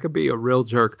way, I could be a real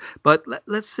jerk. But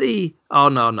let's see. Oh,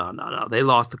 no. They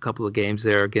lost a couple of games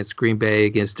there against Green Bay,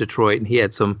 against Detroit, and he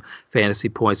had some fantasy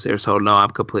points there. So, no,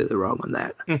 I'm completely wrong on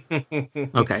that. Okay,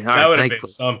 all right. That would have been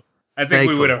some. I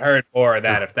think we would have heard more of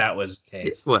that if that was the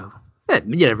case. Well,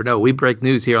 you never know. We break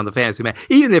news here on the Fantasy Man.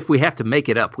 Even if we have to make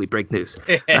it up, we break news.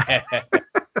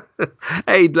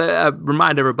 Hey,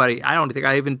 remind everybody, I don't think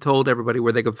I even told everybody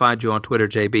where they can find you on Twitter,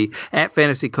 JB. At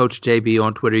Fantasy Coach JB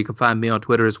on Twitter. You can find me on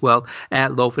Twitter as well,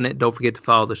 at Lofinit. Don't forget to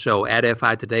follow the show, at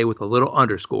FI Today with a little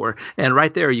underscore. And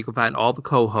right there, you can find all the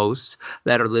co-hosts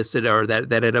that are listed or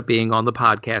that end up being on the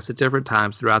podcast at different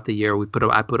times throughout the year.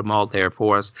 I put them all there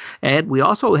for us. And we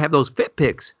also have those fit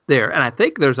picks there. And I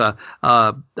think there's I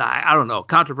don't know,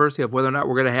 controversy of whether or not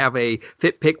we're going to have a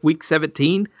fit pick week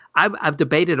 17. I've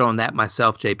debated on that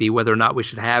myself, JB, whether or not we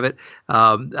should have it.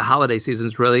 The holiday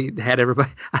season's really had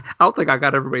everybody. I don't think I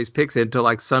got everybody's picks in until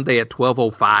like Sunday at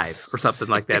 12:05 or something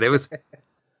like that. It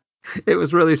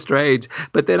was really strange.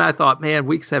 But then I thought, man,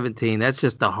 week 17, that's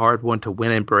just a hard one to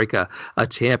win and break a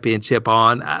championship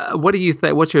on. What do you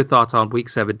think? What's your thoughts on week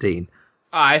 17?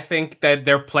 I think that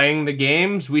they're playing the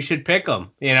games. We should pick them.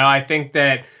 I think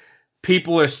that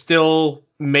people are still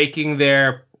making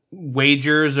their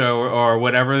wagers or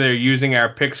whatever they're using our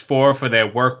picks for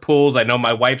their work pools. I know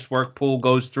my wife's work pool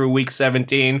goes through week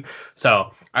 17.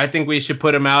 So I think we should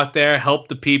put him out there, help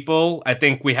the people. I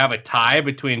think we have a tie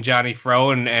between Johnny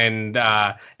Fro and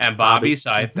Bobby,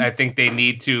 so I think they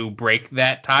need to break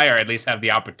that tie, or at least have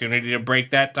the opportunity to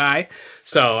break that tie.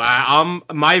 So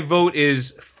my vote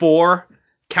is for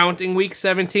counting week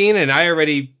 17, and I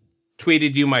already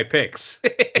tweeted you my picks.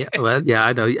 Yeah,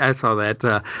 I know. I saw that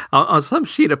on some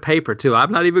sheet of paper too.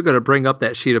 I'm not even going to bring up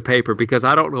that sheet of paper because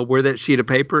I don't know where that sheet of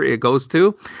paper it goes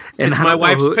to, and It's I my don't know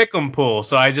wife's who. pick'em pool,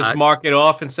 so I just mark it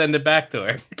off and send it back to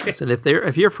her. Listen,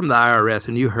 if you're from the IRS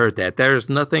and you heard that, there's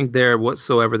nothing there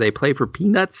whatsoever. They play for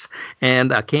peanuts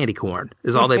and candy corn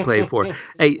is all they play for.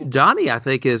 Hey, Johnny, I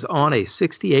think is on a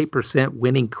 68%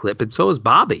 winning clip, and so is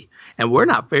Bobby. And we're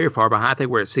not very far behind. I think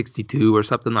we're at 62 or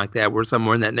something like that. We're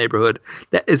somewhere in that neighborhood.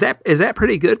 Is that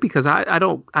pretty good? Because I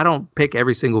don't pick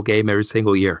every single game every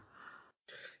single year.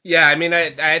 Yeah, I mean,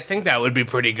 I think that would be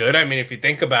pretty good. I mean, if you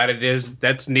think about it,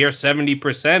 that's near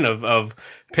 70% of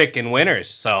picking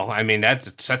winners. So, I mean, that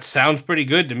sounds pretty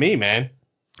good to me, man.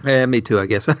 Me too, I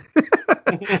guess.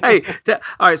 Hey,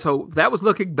 all right. So that was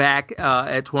looking back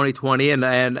at 2020,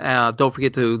 and don't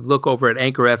forget to look over at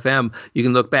Anchor FM. You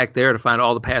can look back there to find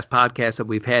all the past podcasts that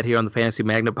we've had here on the Fantasy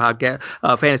Magnet podcast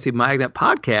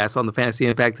on the Fantasy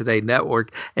Impact Today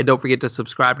network. And don't forget to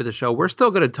subscribe to the show. We're still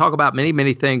going to talk about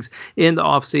many things in the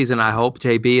off season. I hope,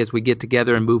 JB, as we get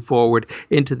together and move forward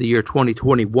into the year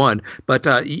 2021. But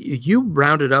you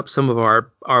rounded up some of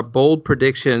our bold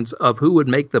predictions of who would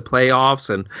make the playoffs,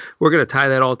 and we're going to tie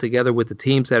that all together with the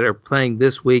teams that are playing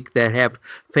this week that have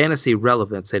fantasy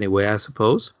relevance anyway, I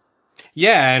suppose.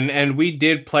 Yeah, and we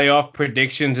did playoff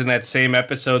predictions in that same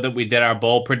episode that we did our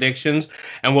bowl predictions.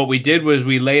 And what we did was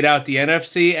we laid out the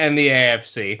NFC and the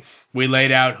AFC. We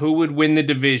laid out who would win the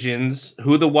divisions,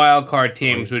 who the wild card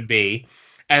teams would be,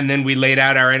 and then we laid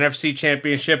out our NFC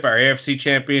championship, our AFC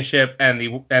championship, and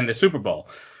the Super Bowl.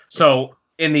 So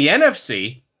in the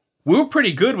NFC, we were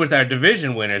pretty good with our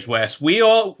division winners, Wes. We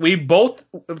both,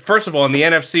 first of all, in the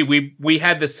NFC, we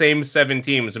had the same 7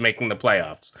 teams making the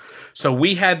playoffs. So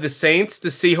we had the Saints, the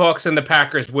Seahawks, and the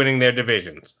Packers winning their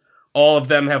divisions. All of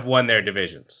them have won their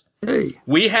divisions. Hey.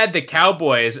 We had the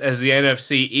Cowboys as the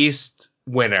NFC East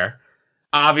winner.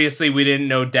 Obviously, we didn't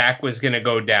know Dak was going to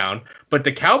go down, but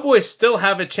the Cowboys still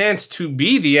have a chance to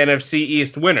be the NFC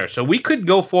East winner. So we could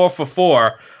go 4 for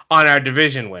 4 on our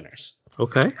division winners.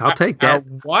 Okay, I'll take that. Our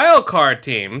wild card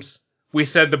teams, we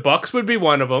said the Bucks would be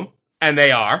one of them, and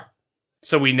they are.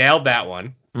 So we nailed that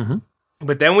one. Mm-hmm.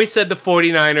 But then we said the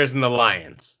 49ers and the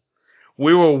Lions.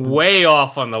 We were way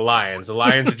off on the Lions. The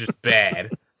Lions are just bad.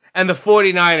 And the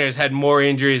 49ers had more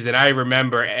injuries than I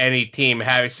remember any team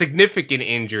having, significant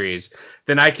injuries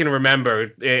than I can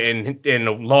remember in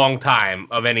a long time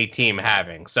of any team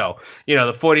having. So,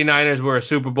 the 49ers were a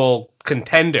Super Bowl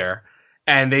contender,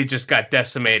 and they just got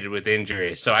decimated with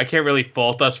injuries. So I can't really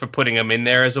fault us for putting them in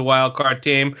there as a wild card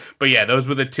team. But yeah, those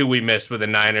were the 2 we missed, with the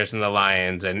Niners and the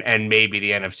Lions, and maybe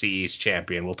the NFC East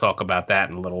champion. We'll talk about that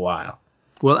in a little while.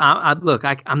 Well, look,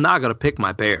 I'm not going to pick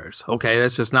my Bears. Okay,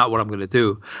 that's just not what I'm going to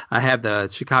do. I have the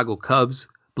Chicago Cubs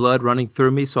blood running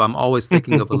through me, so I'm always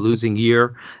thinking of a losing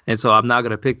year, and so I'm not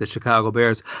going to pick the Chicago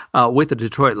Bears. With the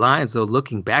Detroit Lions, though,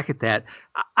 looking back at that,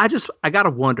 I got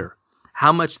to wonder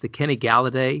how much the Kenny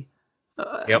Galladay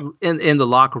in the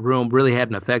locker room really had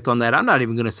an effect on that. I'm not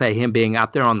even going to say him being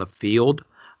out there on the field,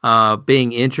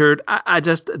 being injured. I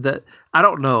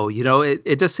don't know.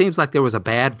 It just seems like there was a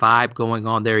bad vibe going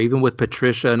on there, even with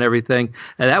Patricia and everything.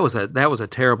 And that was a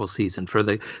terrible season for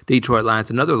the Detroit Lions.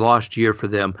 Another lost year for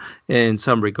them in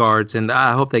some regards. And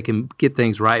I hope they can get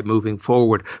things right moving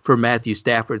forward for Matthew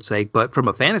Stafford's sake. But from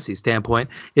a fantasy standpoint,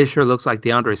 it sure looks like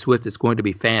DeAndre Swift is going to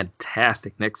be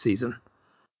fantastic next season.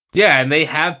 Yeah, and they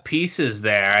have pieces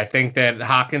there. I think that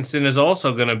Hawkinson is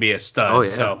also going to be a stud. Oh,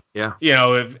 yeah. So, yeah.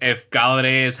 If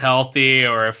Galladay is healthy,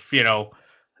 or if,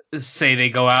 say they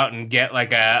go out and get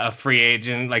like a free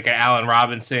agent, like an Allen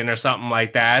Robinson or something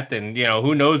like that, then,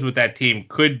 who knows what that team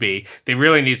could be. They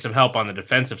really need some help on the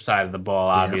defensive side of the ball,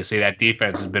 obviously. Yeah. That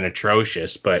defense has been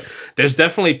atrocious, but there's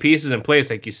definitely pieces in place.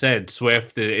 Like you said,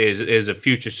 Swift is a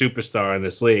future superstar in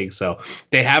this league, so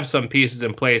they have some pieces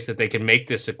in place that they can make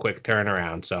this a quick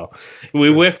turnaround. So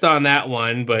we whiffed on that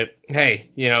one, but hey,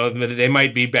 they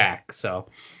might be back. So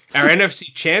our NFC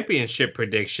Championship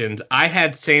predictions, I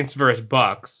had Saints versus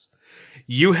Bucks.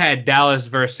 You had Dallas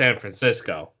versus San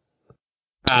Francisco.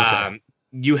 Okay.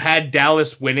 You had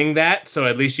Dallas winning that, so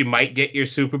at least you might get your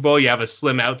Super Bowl. You have a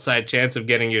slim outside chance of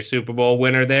getting your Super Bowl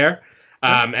winner there.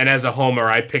 And as a homer,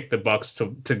 I picked the Bucks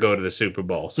to go to the Super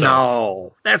Bowl. So.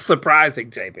 No, that's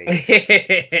surprising, JB.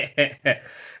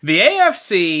 The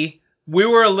AFC, we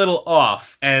were a little off,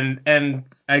 and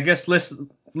I guess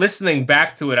listening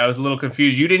back to it, I was a little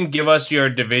confused. You didn't give us your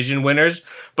division winners,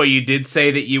 but you did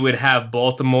say that you would have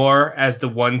Baltimore as the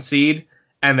 1 seed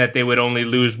and that they would only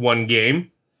lose one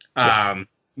game. Yes.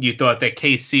 You thought that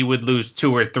KC would lose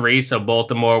 2 or 3, so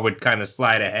Baltimore would kind of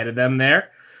slide ahead of them there.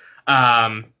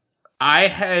 Um,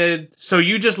 so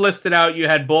you just listed out, you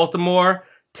had Baltimore,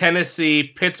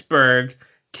 Tennessee, Pittsburgh,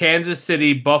 Kansas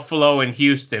City, Buffalo, and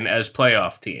Houston as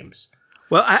playoff teams.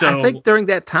 Well, I think during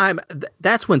that time,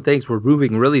 that's when things were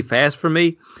moving really fast for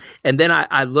me. And then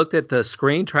I looked at the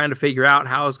screen trying to figure out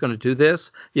how I was going to do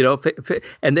this,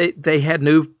 and they had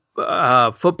new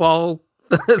football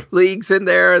leagues in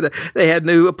there. They had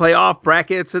new playoff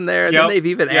brackets in there. And then they've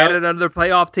even added another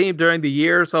playoff team during the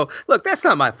year. So, look, that's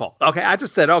not my fault. Okay, I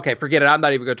just said, okay, forget it. I'm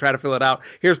not even going to try to fill it out.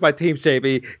 Here's my teams,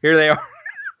 JB. Here they are.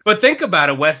 But think about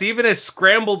it, Wes, even as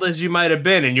scrambled as you might have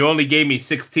been, and you only gave me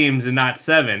 6 teams and not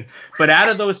 7, but out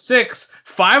of those 6,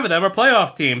 5 of them are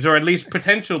playoff teams, or at least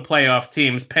potential playoff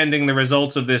teams, pending the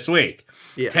results of this week.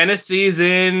 Yeah. Tennessee's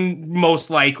in, most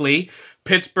likely.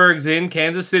 Pittsburgh's in.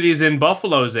 Kansas City's in.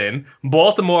 Buffalo's in.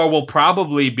 Baltimore will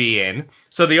probably be in.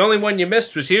 So the only one you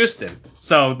missed was Houston.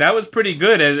 So that was pretty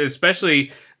good,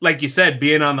 especially, like you said,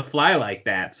 being on the fly like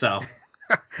that. So...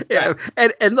 Yeah,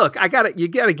 and look, you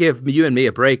gotta give you and me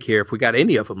a break here if we got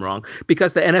any of them wrong,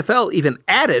 because the NFL even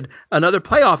added another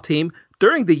playoff team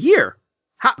during the year.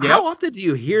 How often do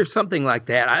you hear something like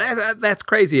that? That's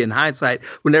crazy in hindsight.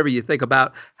 Whenever you think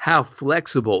about how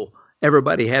flexible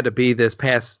everybody had to be this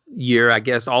past year, I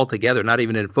guess, altogether, not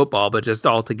even in football, but just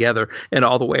all together and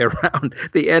all the way around.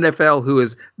 The NFL, who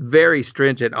is very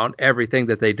stringent on everything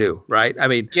that they do, right? I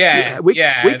mean, we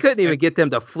couldn't even get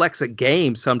them to flex a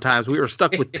game sometimes. We were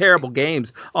stuck with terrible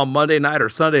games on Monday night or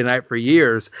Sunday night for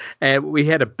years, and we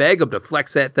had to beg them to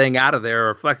flex that thing out of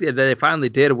there, or flex it. They finally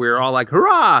did, and we were all like,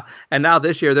 hurrah! And now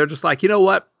this year, they're just like, you know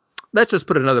what? Let's just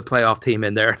put another playoff team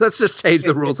in there. Let's just change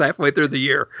the rules halfway through the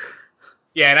year.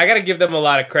 Yeah, and I got to give them a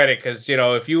lot of credit because,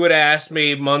 if you would have asked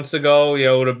me months ago,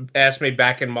 would have asked me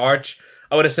back in March,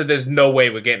 I would have said there's no way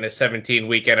we're getting a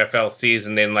 17-week NFL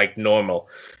season in like normal.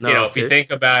 No, if you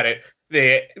think about it,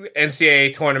 the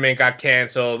NCAA tournament got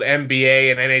canceled,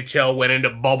 NBA and NHL went into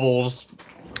bubbles.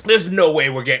 There's no way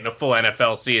we're getting a full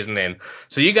NFL season in.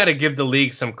 So you got to give the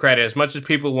league some credit. As much as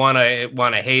people want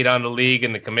to hate on the league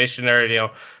and the commissioner,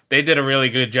 they did a really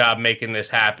good job making this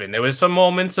happen. There was some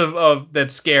moments of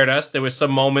that scared us. There was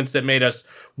some moments that made us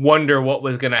wonder what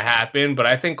was going to happen. But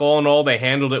I think all in all, they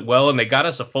handled it well, and they got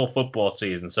us a full football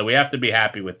season. So we have to be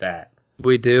happy with that.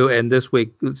 We do, and this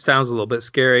week it sounds a little bit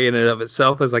scary in and of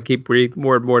itself as I keep reading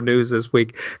more and more news this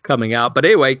week coming out. But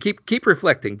anyway, keep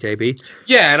reflecting, JB.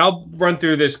 Yeah, and I'll run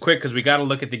through this quick because we got to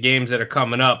look at the games that are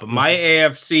coming up. My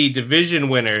AFC division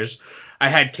winners, I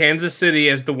had Kansas City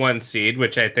as the 1 seed,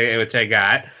 which I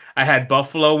got. I had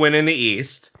Buffalo winning the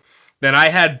East. Then I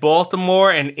had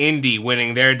Baltimore and Indy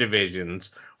winning their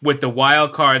divisions, with the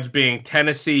wild cards being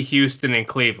Tennessee, Houston, and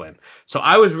Cleveland. So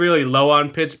I was really low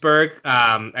on Pittsburgh.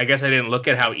 I guess I didn't look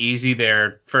at how easy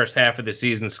their first half of the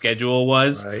season schedule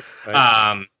was.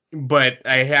 Right. But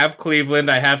I have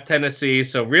Cleveland, I have Tennessee.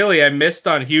 So really I missed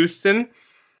on Houston.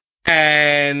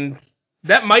 And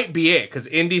that might be it because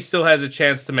Indy still has a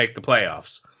chance to make the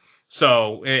playoffs.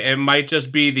 So it might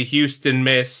just be the Houston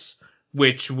miss,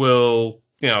 which will,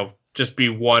 just be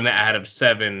 1 out of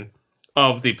 7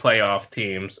 of the playoff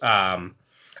teams.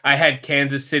 I had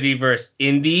Kansas City versus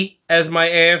Indy as my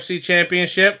AFC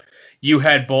championship. You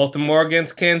had Baltimore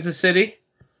against Kansas City.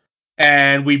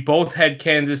 And we both had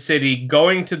Kansas City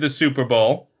going to the Super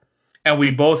Bowl. And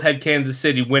we both had Kansas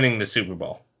City winning the Super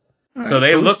Bowl. Right, so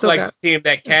they look like a team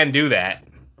that can do that.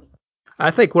 I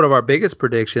think one of our biggest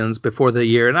predictions before the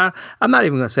year, and I'm not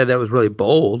even going to say that was really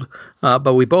bold,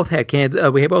 but we both had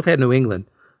we both had New England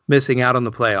missing out on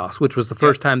the playoffs, which was the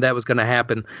first time that was going to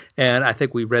happen. And I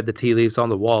think we read the tea leaves on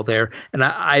the wall there. And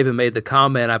I even made the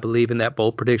comment, I believe, in that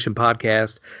bold prediction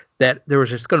podcast that there was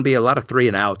just going to be a lot of 3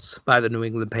 and outs by the New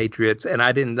England Patriots. And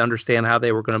I didn't understand how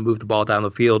they were going to move the ball down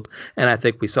the field. And I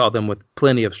think we saw them with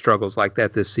plenty of struggles like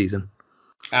that this season.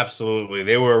 Absolutely.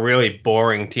 They were a really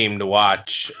boring team to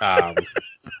watch. And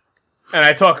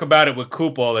I talk about it with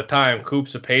Coop all the time.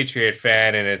 Coop's a Patriot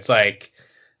fan, and it's like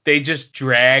they just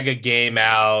drag a game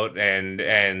out, and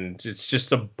it's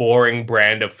just a boring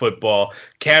brand of football.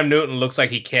 Cam Newton looks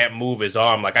like he can't move his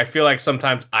arm. Like, I feel like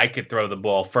sometimes I could throw the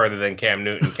ball further than Cam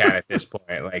Newton can at this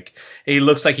point. Like, he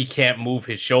looks like he can't move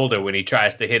his shoulder when he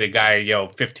tries to hit a guy,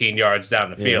 15 yards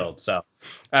down the field. So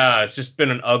It's just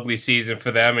been an ugly season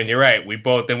for them, and you're right. We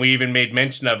even made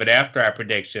mention of it after our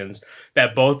predictions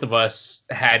that both of us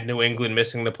had New England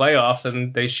missing the playoffs,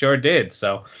 and they sure did.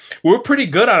 So we're pretty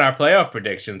good on our playoff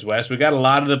predictions, Wes. We got a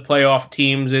lot of the playoff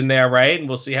teams in there, right? And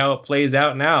we'll see how it plays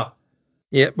out now.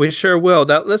 Yeah, we sure will.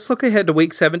 Now, let's look ahead to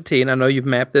week 17. I know you've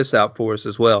mapped this out for us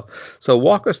as well. So,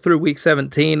 walk us through week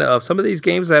 17 of some of these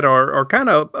games that are kind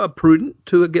of prudent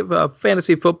to give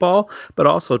fantasy football, but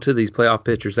also to these playoff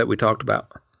pitchers that we talked about.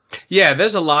 Yeah,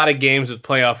 there's a lot of games with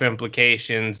playoff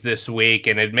implications this week,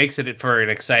 and it makes it for an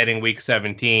exciting week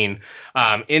 17.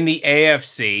 In the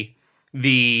AFC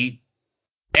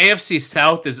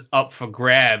South is up for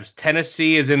grabs.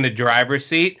 Tennessee is in the driver's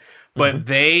seat, Mm-hmm. but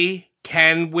they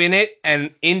can win it, and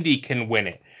Indy can win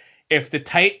it. If the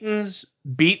Titans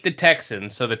beat the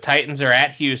Texans, so the Titans are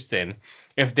at Houston,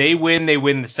 if they win, they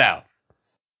win the South.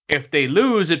 If they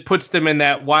lose, it puts them in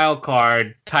that wild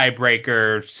card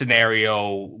tiebreaker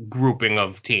scenario grouping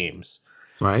of teams.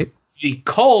 Right. The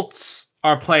Colts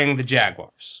are playing the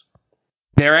Jaguars.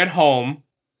 They're at home,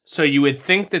 so you would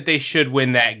think that they should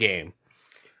win that game.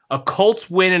 A Colts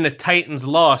win and a Titans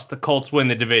loss, the Colts win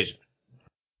the division.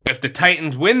 If the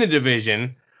Titans win the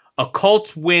division, a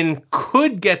Colts win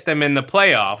could get them in the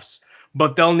playoffs,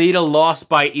 but they'll need a loss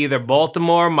by either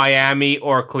Baltimore, Miami,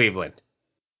 or Cleveland.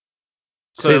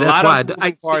 So See, a that's lot of why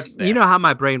moving parts you there. know how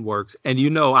my brain works, and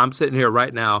I'm sitting here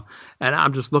right now, and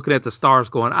I'm just looking at the stars,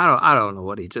 going, I don't know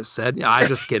what he just said. Yeah, I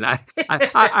just kidding.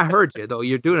 I heard you though.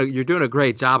 You're doing a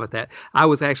great job at that. I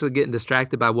was actually getting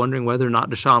distracted by wondering whether or not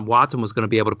Deshaun Watson was going to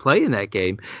be able to play in that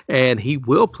game, and he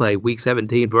will play Week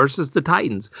 17 versus the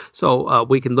Titans. So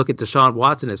we can look at Deshaun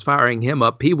Watson as firing him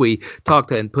up. Pee Wee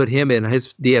talked and put him in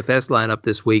his DFS lineup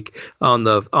this week on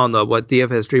the what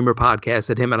DFS Dreamer podcast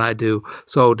that him and I do.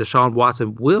 So Deshaun Watson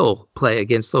will play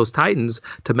against those Titans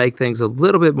to make things a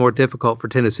little bit more difficult for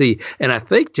Tennessee. And I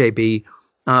think, JB,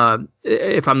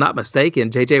 if I'm not mistaken,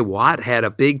 J.J. Watt had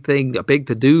a big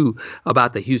to do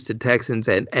about the Houston Texans,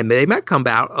 and they might come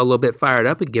out a little bit fired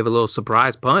up and give a little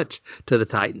surprise punch to the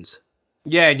Titans.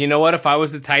 Yeah, and you know what? If I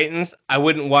was the Titans, I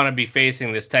wouldn't want to be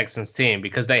facing this Texans team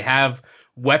because they have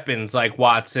weapons like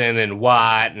Watson and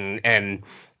Watt and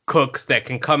Cooks that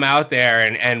can come out there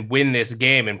and win this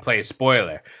game and play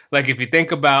spoiler. Like if you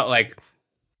think about like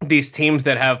these teams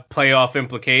that have playoff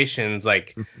implications,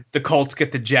 like the Colts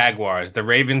get the Jaguars, the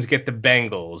Ravens get the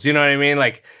Bengals. You know what I mean?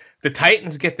 Like the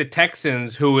Titans get the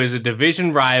Texans, who is a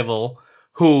division rival,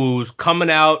 who's coming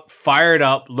out fired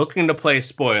up, looking to play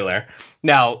spoiler.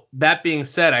 Now, that being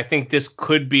said, I think this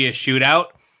could be a shootout.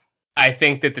 I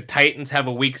think that the Titans have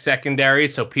a weak secondary,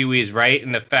 so Pee Wee is right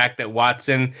in the fact that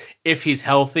Watson, if he's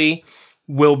healthy,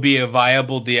 will be a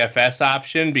viable DFS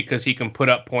option because he can put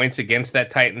up points against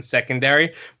that Titans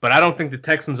secondary. But I don't think the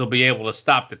Texans will be able to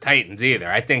stop the Titans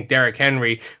either. I think Derrick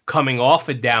Henry, coming off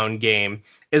a down game,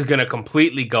 is going to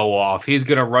completely go off. He's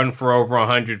going to run for over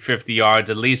 150 yards,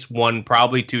 at least one,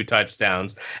 probably two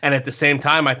touchdowns. And at the same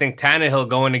time, I think Tannehill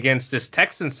going against this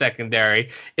Texans secondary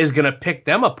is going to pick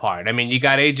them apart. I mean, you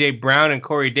got A.J. Brown and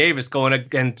Corey Davis going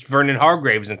against Vernon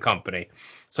Hargraves and company.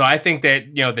 So I think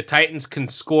that, the Titans can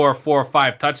score 4 or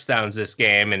 5 touchdowns this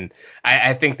game, and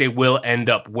I think they will end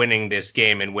up winning this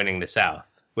game and winning the South.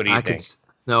 What do you I could think?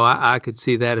 no, I could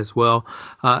see that as well.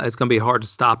 It's going to be hard to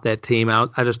stop that team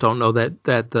out. I just don't know that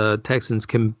the Texans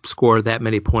can score that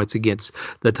many points against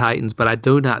the Titans. But I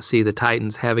do not see the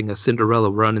Titans having a Cinderella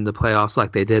run in the playoffs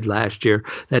like they did last year.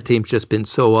 That team's just been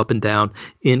so up and down,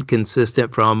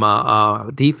 inconsistent from a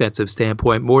defensive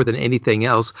standpoint more than anything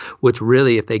else. Which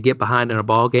really, if they get behind in a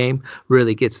ball game,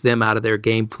 really gets them out of their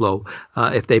game flow.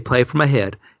 If they play from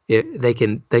ahead, they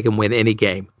can win any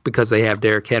game because they have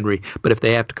Derrick Henry. But if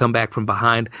they have to come back from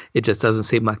behind, it just doesn't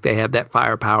seem like they have that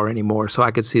firepower anymore. So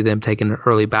I could see them taking an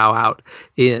early bow out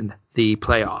in the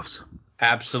playoffs.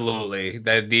 Absolutely.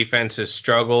 That defense has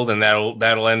struggled, and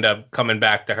that'll end up coming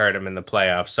back to hurt them in the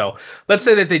playoffs. So let's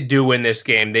say that they do win this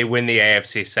game. They win the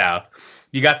AFC South.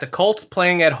 You got the Colts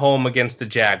playing at home against the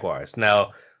Jaguars.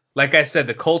 Now, like I said,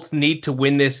 the Colts need to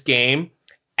win this game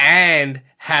and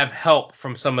have help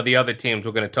from some of the other teams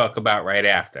we're going to talk about right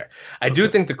after. I do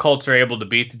Okay. think the Colts are able to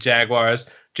beat the Jaguars.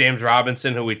 James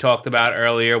Robinson, who we talked about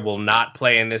earlier, will not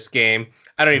play in this game.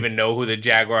 I don't even know who the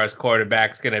Jaguars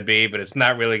quarterback's going to be, but it's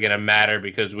not really going to matter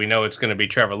because we know it's going to be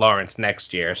Trevor Lawrence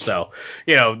next year. So,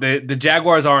 the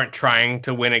Jaguars aren't trying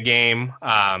to win a game.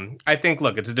 I think,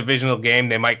 look, it's a divisional game.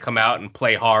 They might come out and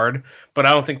play hard, but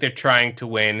I don't think they're trying to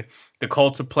win. The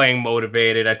Colts are playing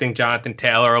motivated. I think Jonathan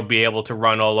Taylor will be able to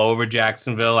run all over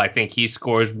Jacksonville. I think he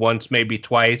scores once, maybe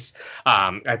twice.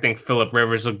 I think Phillip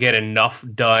Rivers will get enough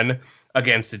done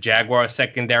against the Jaguars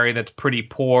secondary that's pretty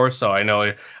poor. So I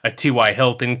know a T.Y.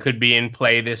 Hilton could be in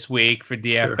play this week for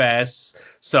DFS. Sure.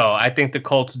 So I think the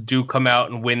Colts do come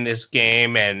out and win this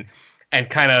game and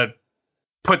kind of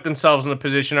put themselves in the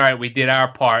position, all right, we did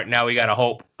our part. Now we got to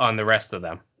hope on the rest of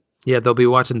them. Yeah, they'll be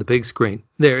watching the big screen.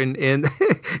 They're in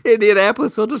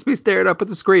Indianapolis. They'll just be staring up at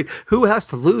the screen. Who has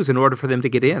to lose in order for them to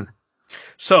get in?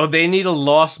 So they need a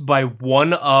loss by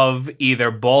one of either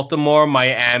Baltimore,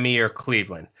 Miami, or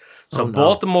Cleveland. So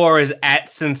Baltimore is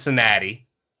at Cincinnati.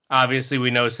 Obviously, we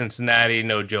know Cincinnati,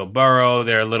 no Joe Burrow.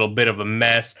 They're a little bit of a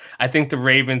mess. I think the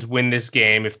Ravens win this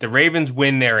game. If the Ravens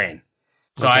win, they're in.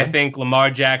 So okay. I think Lamar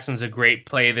Jackson's a great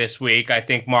play this week. I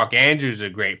think Mark Andrews is a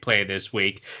great play this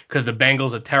week because the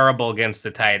Bengals are terrible against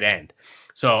the tight end.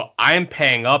 So I'm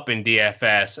paying up in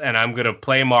DFS, and I'm going to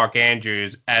play Mark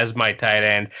Andrews as my tight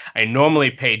end. I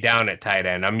normally pay down at tight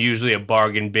end. I'm usually a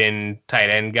bargain bin tight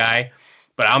end guy.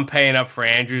 But I'm paying up for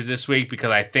Andrews this week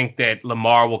because I think that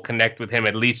Lamar will connect with him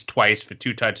at least twice for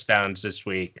 2 touchdowns this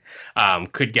week.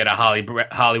 Could get a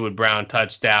Hollywood Brown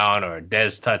touchdown or a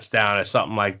Dez touchdown or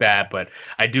something like that. But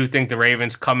I do think the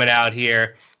Ravens coming out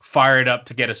here fired up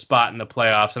to get a spot in the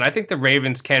playoffs. And I think the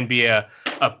Ravens can be a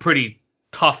pretty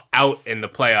tough out in the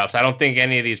playoffs. I don't think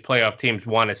any of these playoff teams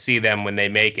want to see them when they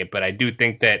make it, but I do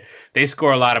think that they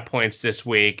score a lot of points this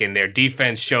week and their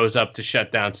defense shows up to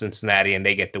shut down Cincinnati and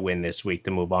they get the win this week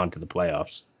to move on to the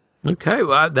playoffs. Okay,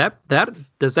 well that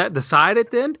does that decide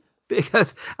it then?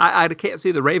 Because I can't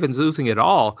see the Ravens losing at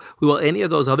all. Will any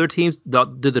of those other teams, do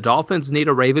the Dolphins need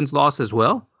a Ravens loss as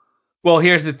well? Well,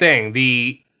 here's the thing.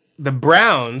 The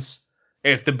Browns,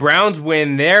 if the Browns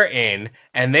win, they're in,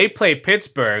 and they play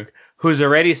Pittsburgh, who's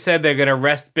already said they're going to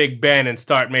rest Big Ben and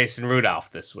start Mason Rudolph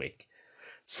this week.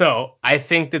 So I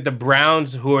think that the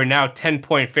Browns, who are now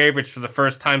 10-point favorites for the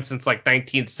first time since like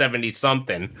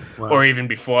 1970-something, wow, or even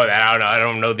before that, I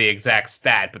don't know the exact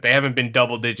stat, but they haven't been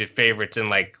double-digit favorites in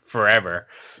like forever.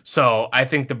 So I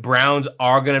think the Browns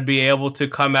are going to be able to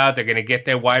come out. They're going to get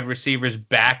their wide receivers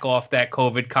back off that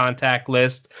COVID contact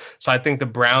list. So I think the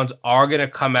Browns are going to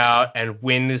come out and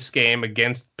win this game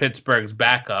against Pittsburgh's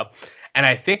backup. And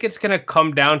I think it's going to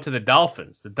come down to the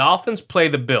Dolphins. The Dolphins play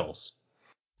the Bills.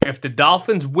 If the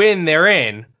Dolphins win, they're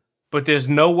in, but there's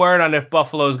no word on if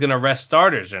Buffalo is going to rest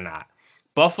starters or not.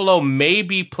 Buffalo may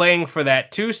be playing for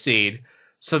that 2 seed,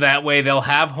 so that way they'll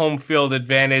have home field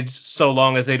advantage so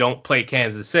long as they don't play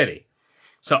Kansas City.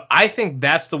 So I think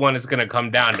that's the one it's going to come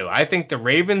down to. I think the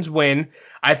Ravens win,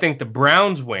 I think the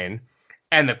Browns win,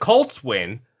 and the Colts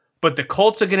win. But the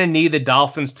Colts are going to need the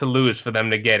Dolphins to lose for them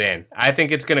to get in. I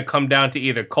think it's going to come down to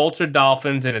either Colts or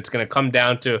Dolphins, and it's going to come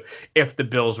down to if the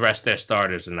Bills rest their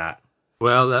starters or not.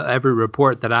 Well, every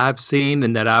report that I've seen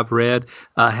and that I've read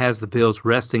has the Bills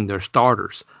resting their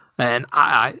starters. And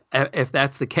if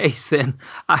that's the case, then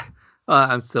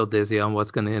I'm still dizzy on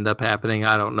what's going to end up happening.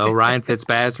 I don't know. Ryan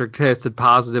Fitzpatrick tested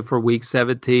positive for Week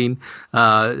 17.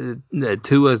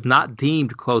 Tua is not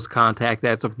deemed close contact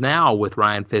as of now with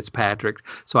Ryan Fitzpatrick,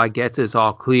 so I guess it's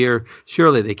all clear.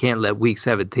 Surely they can't let Week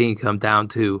 17 come down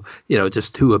to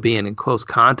just Tua being in close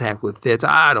contact with Fitz.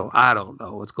 I don't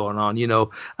know what's going on.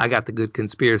 I got the good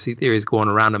conspiracy theories going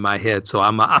around in my head, so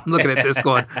I'm looking at this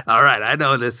going, all right, I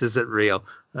know this isn't real.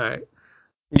 All right.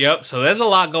 Yep, so there's a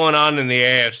lot going on in the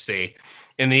AFC.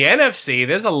 In the NFC,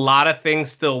 there's a lot of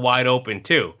things still wide open,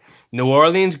 too. New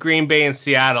Orleans, Green Bay, and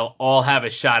Seattle all have a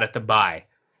shot at the bye.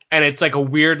 And it's like a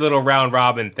weird little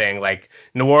round-robin thing. Like,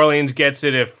 New Orleans gets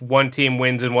it if one team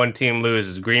wins and one team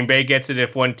loses. Green Bay gets it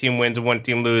if one team wins and one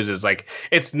team loses. Like,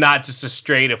 it's not just a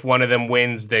straight if one of them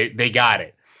wins, they got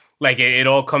it. Like, it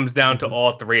all comes down to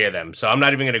all 3 of them. So I'm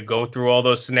not even going to go through all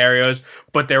those scenarios,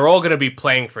 but they're all going to be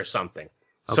playing for something.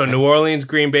 So New Orleans,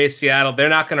 Green Bay, Seattle, they're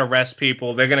not going to rest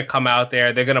people. They're going to come out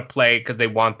there. They're going to play because they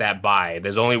want that bye.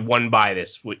 There's only one bye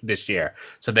this year,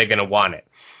 so they're going to want it.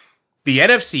 The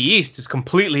NFC East is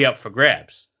completely up for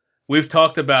grabs. We've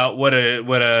talked about what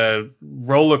a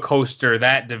roller coaster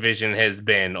that division has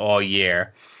been all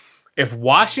year. If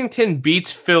Washington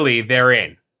beats Philly, they're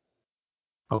in.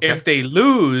 Okay. If they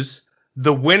lose,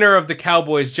 the winner of the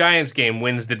Cowboys-Giants game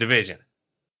wins the division.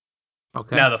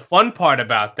 Okay. Now, the fun part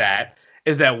about that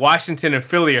is that Washington and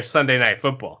Philly are Sunday Night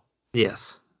Football.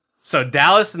 Yes. So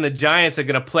Dallas and the Giants are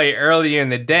going to play earlier in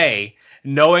the day,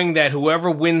 knowing that whoever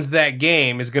wins that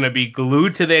game is going to be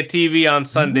glued to their TV on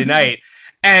Sunday night.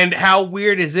 And how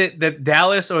weird is it that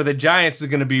Dallas or the Giants is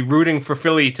going to be rooting for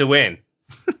Philly to win?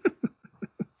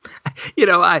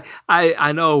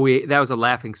 I know that was a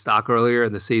laughing stock earlier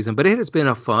in the season, but it has been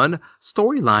a fun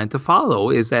storyline to follow.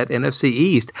 Is that NFC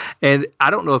East? And I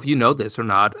don't know if you know this or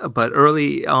not, but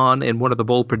early on in one of the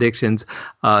bold predictions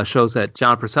shows that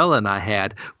John Priscilla and I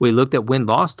had, we looked at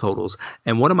win-loss totals,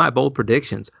 and one of my bold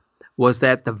predictions was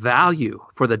that the value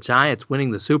for the Giants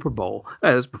winning the Super Bowl,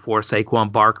 as before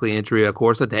Saquon Barkley injury, of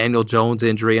course, a Daniel Jones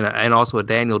injury, and also a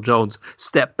Daniel Jones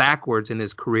step backwards in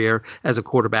his career as a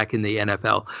quarterback in the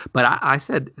NFL. But I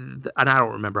said, and I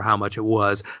don't remember how much it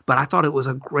was, but I thought it was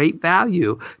a great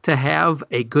value to have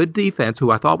a good defense,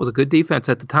 who I thought was a good defense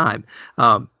at the time.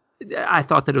 I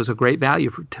thought that it was a great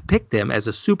value to pick them as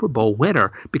a Super Bowl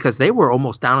winner because they were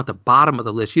almost down at the bottom of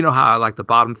the list. You know how I like the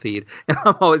bottom feed, and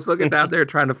I'm always looking down there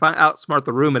trying to outsmart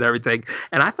the room and everything.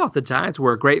 And I thought the Giants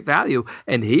were a great value.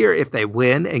 And here, if they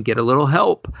win and get a little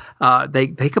help,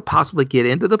 they could possibly get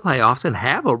into the playoffs and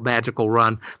have a magical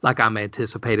run like I'm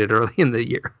anticipated early in the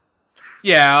year.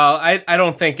 Yeah, I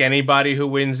don't think anybody who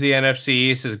wins the NFC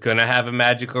East is going to have a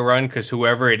magical run because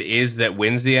whoever it is that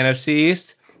wins the NFC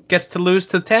East gets to lose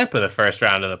to Tampa the first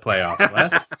round of the playoffs.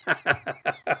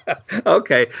 Les.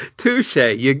 Okay, touche.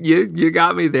 You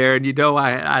got me there, and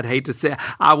I'd hate to say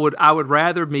I would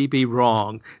rather me be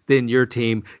wrong than your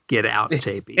team get out,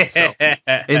 JB. So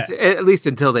at least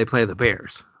until they play the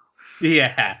Bears.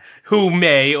 Yeah, who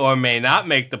may or may not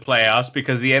make the playoffs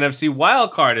because the NFC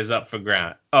wild card is up for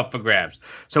grabs.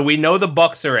 So we know the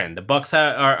Bucs are in. The Bucs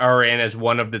are in as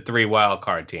one of the 3 wild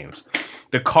card teams.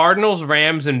 The Cardinals,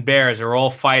 Rams, and Bears are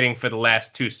all fighting for the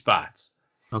last 2 spots.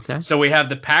 Okay. So we have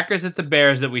the Packers at the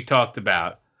Bears that we talked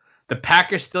about. The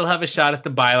Packers still have a shot at the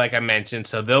bye, like I mentioned,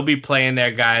 so they'll be playing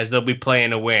their guys. They'll be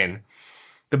playing a win.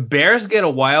 The Bears get a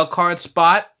wild card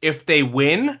spot if they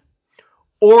win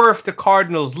or if the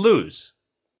Cardinals lose.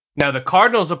 Now, the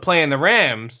Cardinals are playing the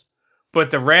Rams,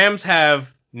 but the Rams have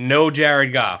no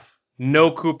Jared Goff,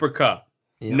 no Cooper Kupp,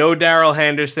 no Darrell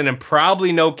Henderson, and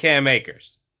probably no Cam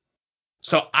Akers.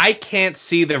 So I can't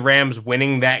see the Rams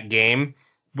winning that game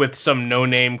with some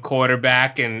no-name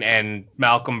quarterback and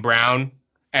Malcolm Brown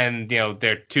and,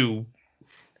 their 2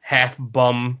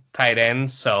 half-bum tight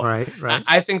ends. So right.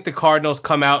 I think the Cardinals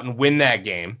come out and win that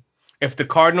game. If the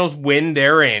Cardinals win,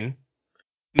 they're in.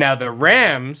 Now the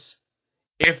Rams,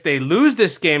 if they lose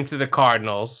this game to the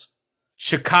Cardinals,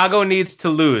 Chicago needs to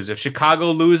lose. If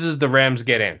Chicago loses, the Rams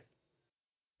get in.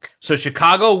 So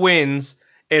Chicago wins,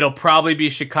 it'll probably be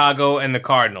Chicago and the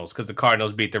Cardinals because the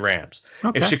Cardinals beat the Rams.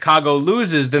 Okay. If Chicago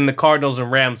loses, then the Cardinals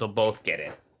and Rams will both get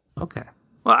in. Okay.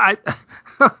 Well,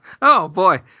 oh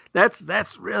boy, that's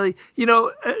really,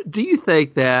 do you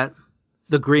think that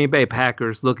the Green Bay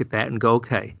Packers look at that and go,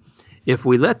 okay, if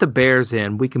we let the Bears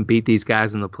in, we can beat these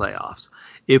guys in the playoffs.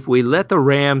 If we let the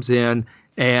Rams in,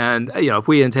 and if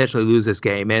we intentionally lose this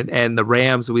game, and the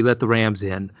Rams, we let the Rams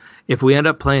in, if we end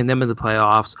up playing them in the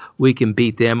playoffs, we can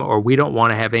beat them, or we don't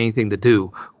want to have anything to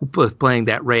do with playing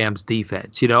that Rams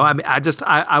defense. I mean,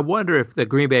 I wonder if the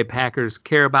Green Bay Packers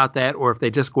care about that, or if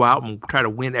they just go out and try to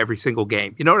win every single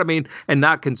game. You know what I mean? And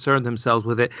not concern themselves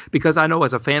with it, because I know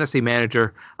as a fantasy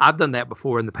manager, I've done that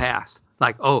before in the past.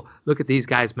 Like, oh, look at these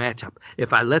guys' matchup.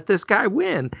 If I let this guy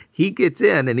win, he gets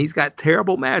in, and he's got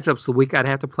terrible matchups, so we got to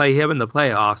have to play him in the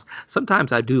playoffs.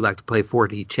 Sometimes I do like to play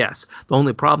 4D chess. The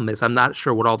only problem is I'm not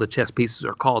sure what all the chess pieces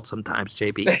are called sometimes,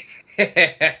 JB.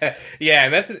 Yeah,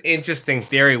 and that's an interesting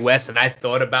theory, Wes, and I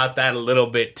thought about that a little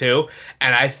bit too.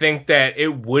 And I think that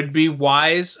it would be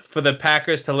wise for the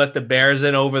Packers to let the Bears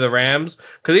in over the Rams,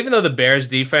 because even though the Bears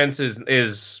defense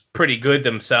is pretty good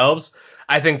themselves,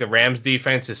 I think the Rams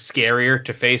defense is scarier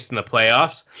to face in the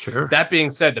playoffs. Sure. That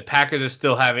being said, the Packers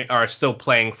are still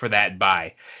playing for that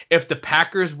bye. If the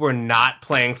Packers were not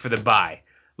playing for the bye,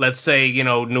 let's say,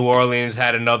 New Orleans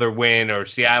had another win or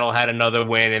Seattle had another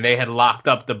win and they had locked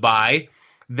up the bye,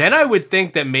 then I would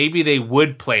think that maybe they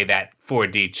would play that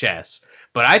 4D chess.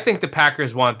 But I think the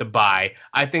Packers want the bye.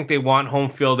 I think they want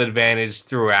home field advantage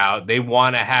throughout. They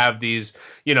want to have these,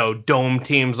 dome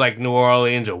teams like New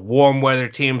Orleans or warm weather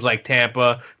teams like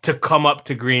Tampa to come up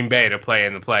to Green Bay to play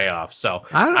in the playoffs. So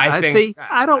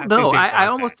I don't know. I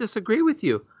almost disagree with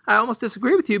you. I almost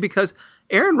disagree with you because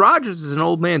Aaron Rodgers is an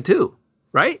old man too,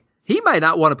 right? He might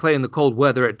not want to play in the cold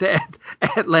weather at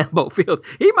Lambeau Field.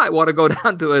 He might want to go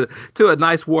down to a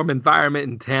nice warm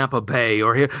environment in Tampa Bay,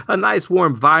 or a nice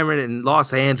warm environment in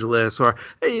Los Angeles, or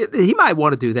he might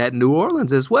want to do that in New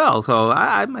Orleans as well. So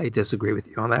I might disagree with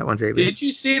you on that one, JB. Did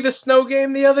you see the snow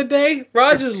game the other day?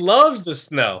 Rodgers loves the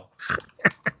snow.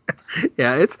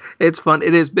 Yeah, it's fun.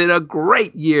 It has been a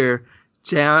great year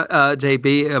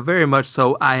JB, very much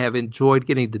so. I have enjoyed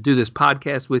getting to do this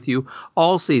podcast with you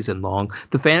all season long.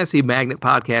 The Fantasy Magnet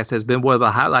podcast has been one of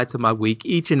the highlights of my week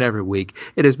each and every week.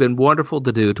 It has been wonderful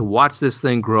to do, to watch this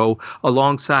thing grow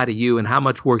alongside of you and how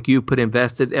much work you put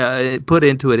invested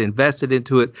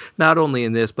into it, not only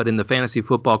in this, but in the fantasy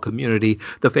football community.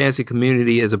 The fantasy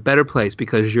community is a better place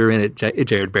because you're in it,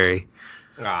 Jared Berry.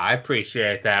 Oh, I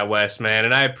appreciate that, Wes, man,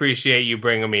 and I appreciate you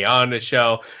bringing me on the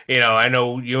show. I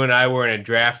know you and I were in a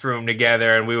draft room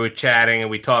together, and we were chatting,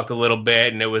 and we talked a little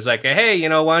bit, and it was like, hey,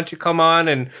 why don't you come on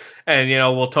and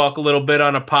we'll talk a little bit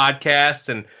on a podcast.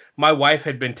 And my wife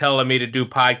had been telling me to do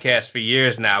podcasts for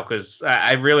years now because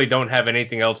I really don't have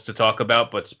anything else to talk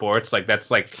about but sports. Like that's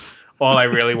like all I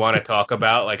really want to talk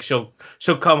about. Like she'll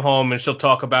come home and she'll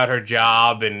talk about her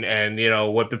job and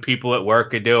what the people at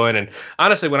work are doing. And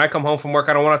honestly, when I come home from work,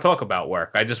 I don't want to talk about work.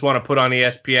 I just want to put on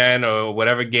ESPN or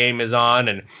whatever game is on,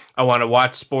 and I want to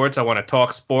watch sports. I want to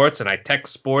talk sports, and I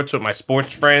text sports with my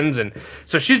sports friends. And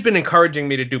so she's been encouraging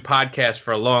me to do podcasts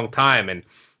for a long time. And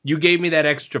you gave me that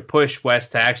extra push, Wes,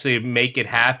 to actually make it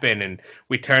happen. And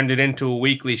we turned it into a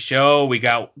weekly show. We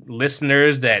got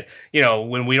listeners that,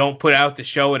 when we don't put out the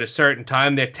show at a certain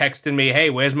time, they're texting me,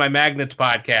 hey, where's my Magnets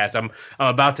podcast? I'm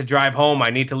about to drive home. I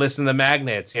need to listen to the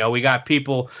Magnets. We got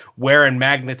people wearing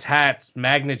Magnets hats,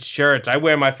 Magnets shirts. I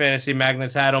wear my Fantasy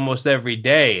Magnets hat almost every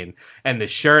day. And the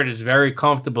shirt is very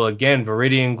comfortable. Again,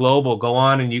 Viridian Global, go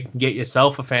on and you can get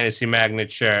yourself a Fantasy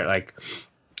Magnet shirt. Like,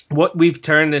 what we've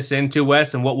turned this into,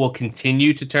 Wes, and what we'll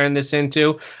continue to turn this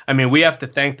into. I mean, we have to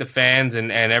thank the fans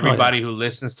and everybody who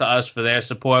listens to us for their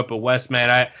support. But Wes,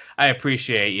 man, I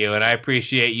appreciate you, and I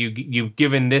appreciate you've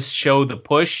given this show the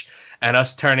push and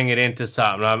us turning it into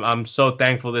something. I'm so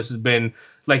thankful. This has been,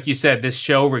 like you said,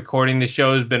 recording the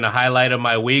show has been a highlight of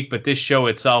my week, but this show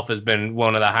itself has been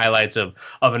one of the highlights of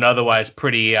an otherwise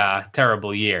pretty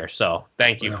terrible year. So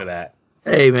thank you for that.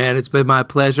 Hey, man, it's been my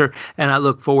pleasure, and I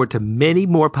look forward to many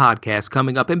more podcasts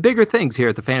coming up and bigger things here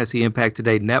at the Fantasy Impact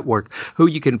Today Network, who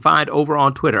you can find over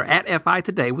on Twitter at FI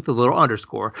Today with a little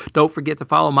underscore. Don't forget to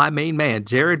follow my main man,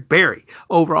 Jared Berry,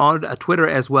 over on Twitter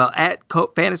as well, at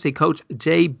Fantasy Coach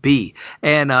JB.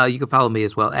 And you can follow me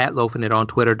as well, at Loafing It on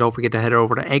Twitter. Don't forget to head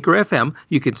over to Anchor FM.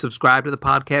 You can subscribe to the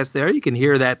podcast there. You can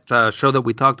hear that show that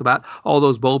we talked about, all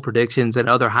those bold predictions and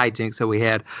other hijinks that we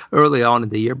had early on in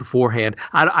the year beforehand.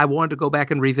 I wanted to go back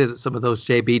and revisit some of those,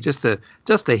 JB,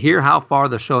 just to hear how far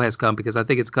the show has come, because I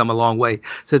think it's come a long way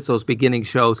since those beginning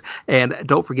shows. And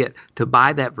don't forget to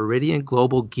buy that Viridian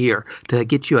Global gear to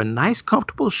get you a nice,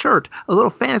 comfortable shirt, a little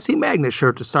Fantasy Magnet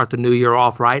shirt to start the new year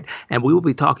off right. And we will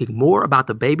be talking more about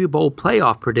the Baby Bowl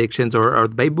playoff predictions or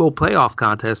the Baby Bowl playoff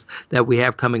contest that we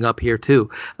have coming up here too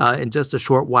in just a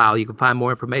short while. You can find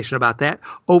more information about that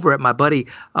over at my buddy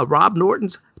Rob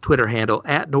Norton's Twitter handle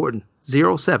at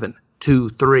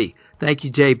Norton0723. Thank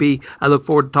you, JB. I look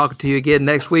forward to talking to you again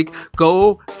next week.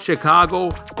 Go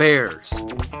Chicago Bears.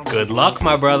 Good luck,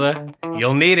 my brother.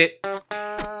 You'll need it.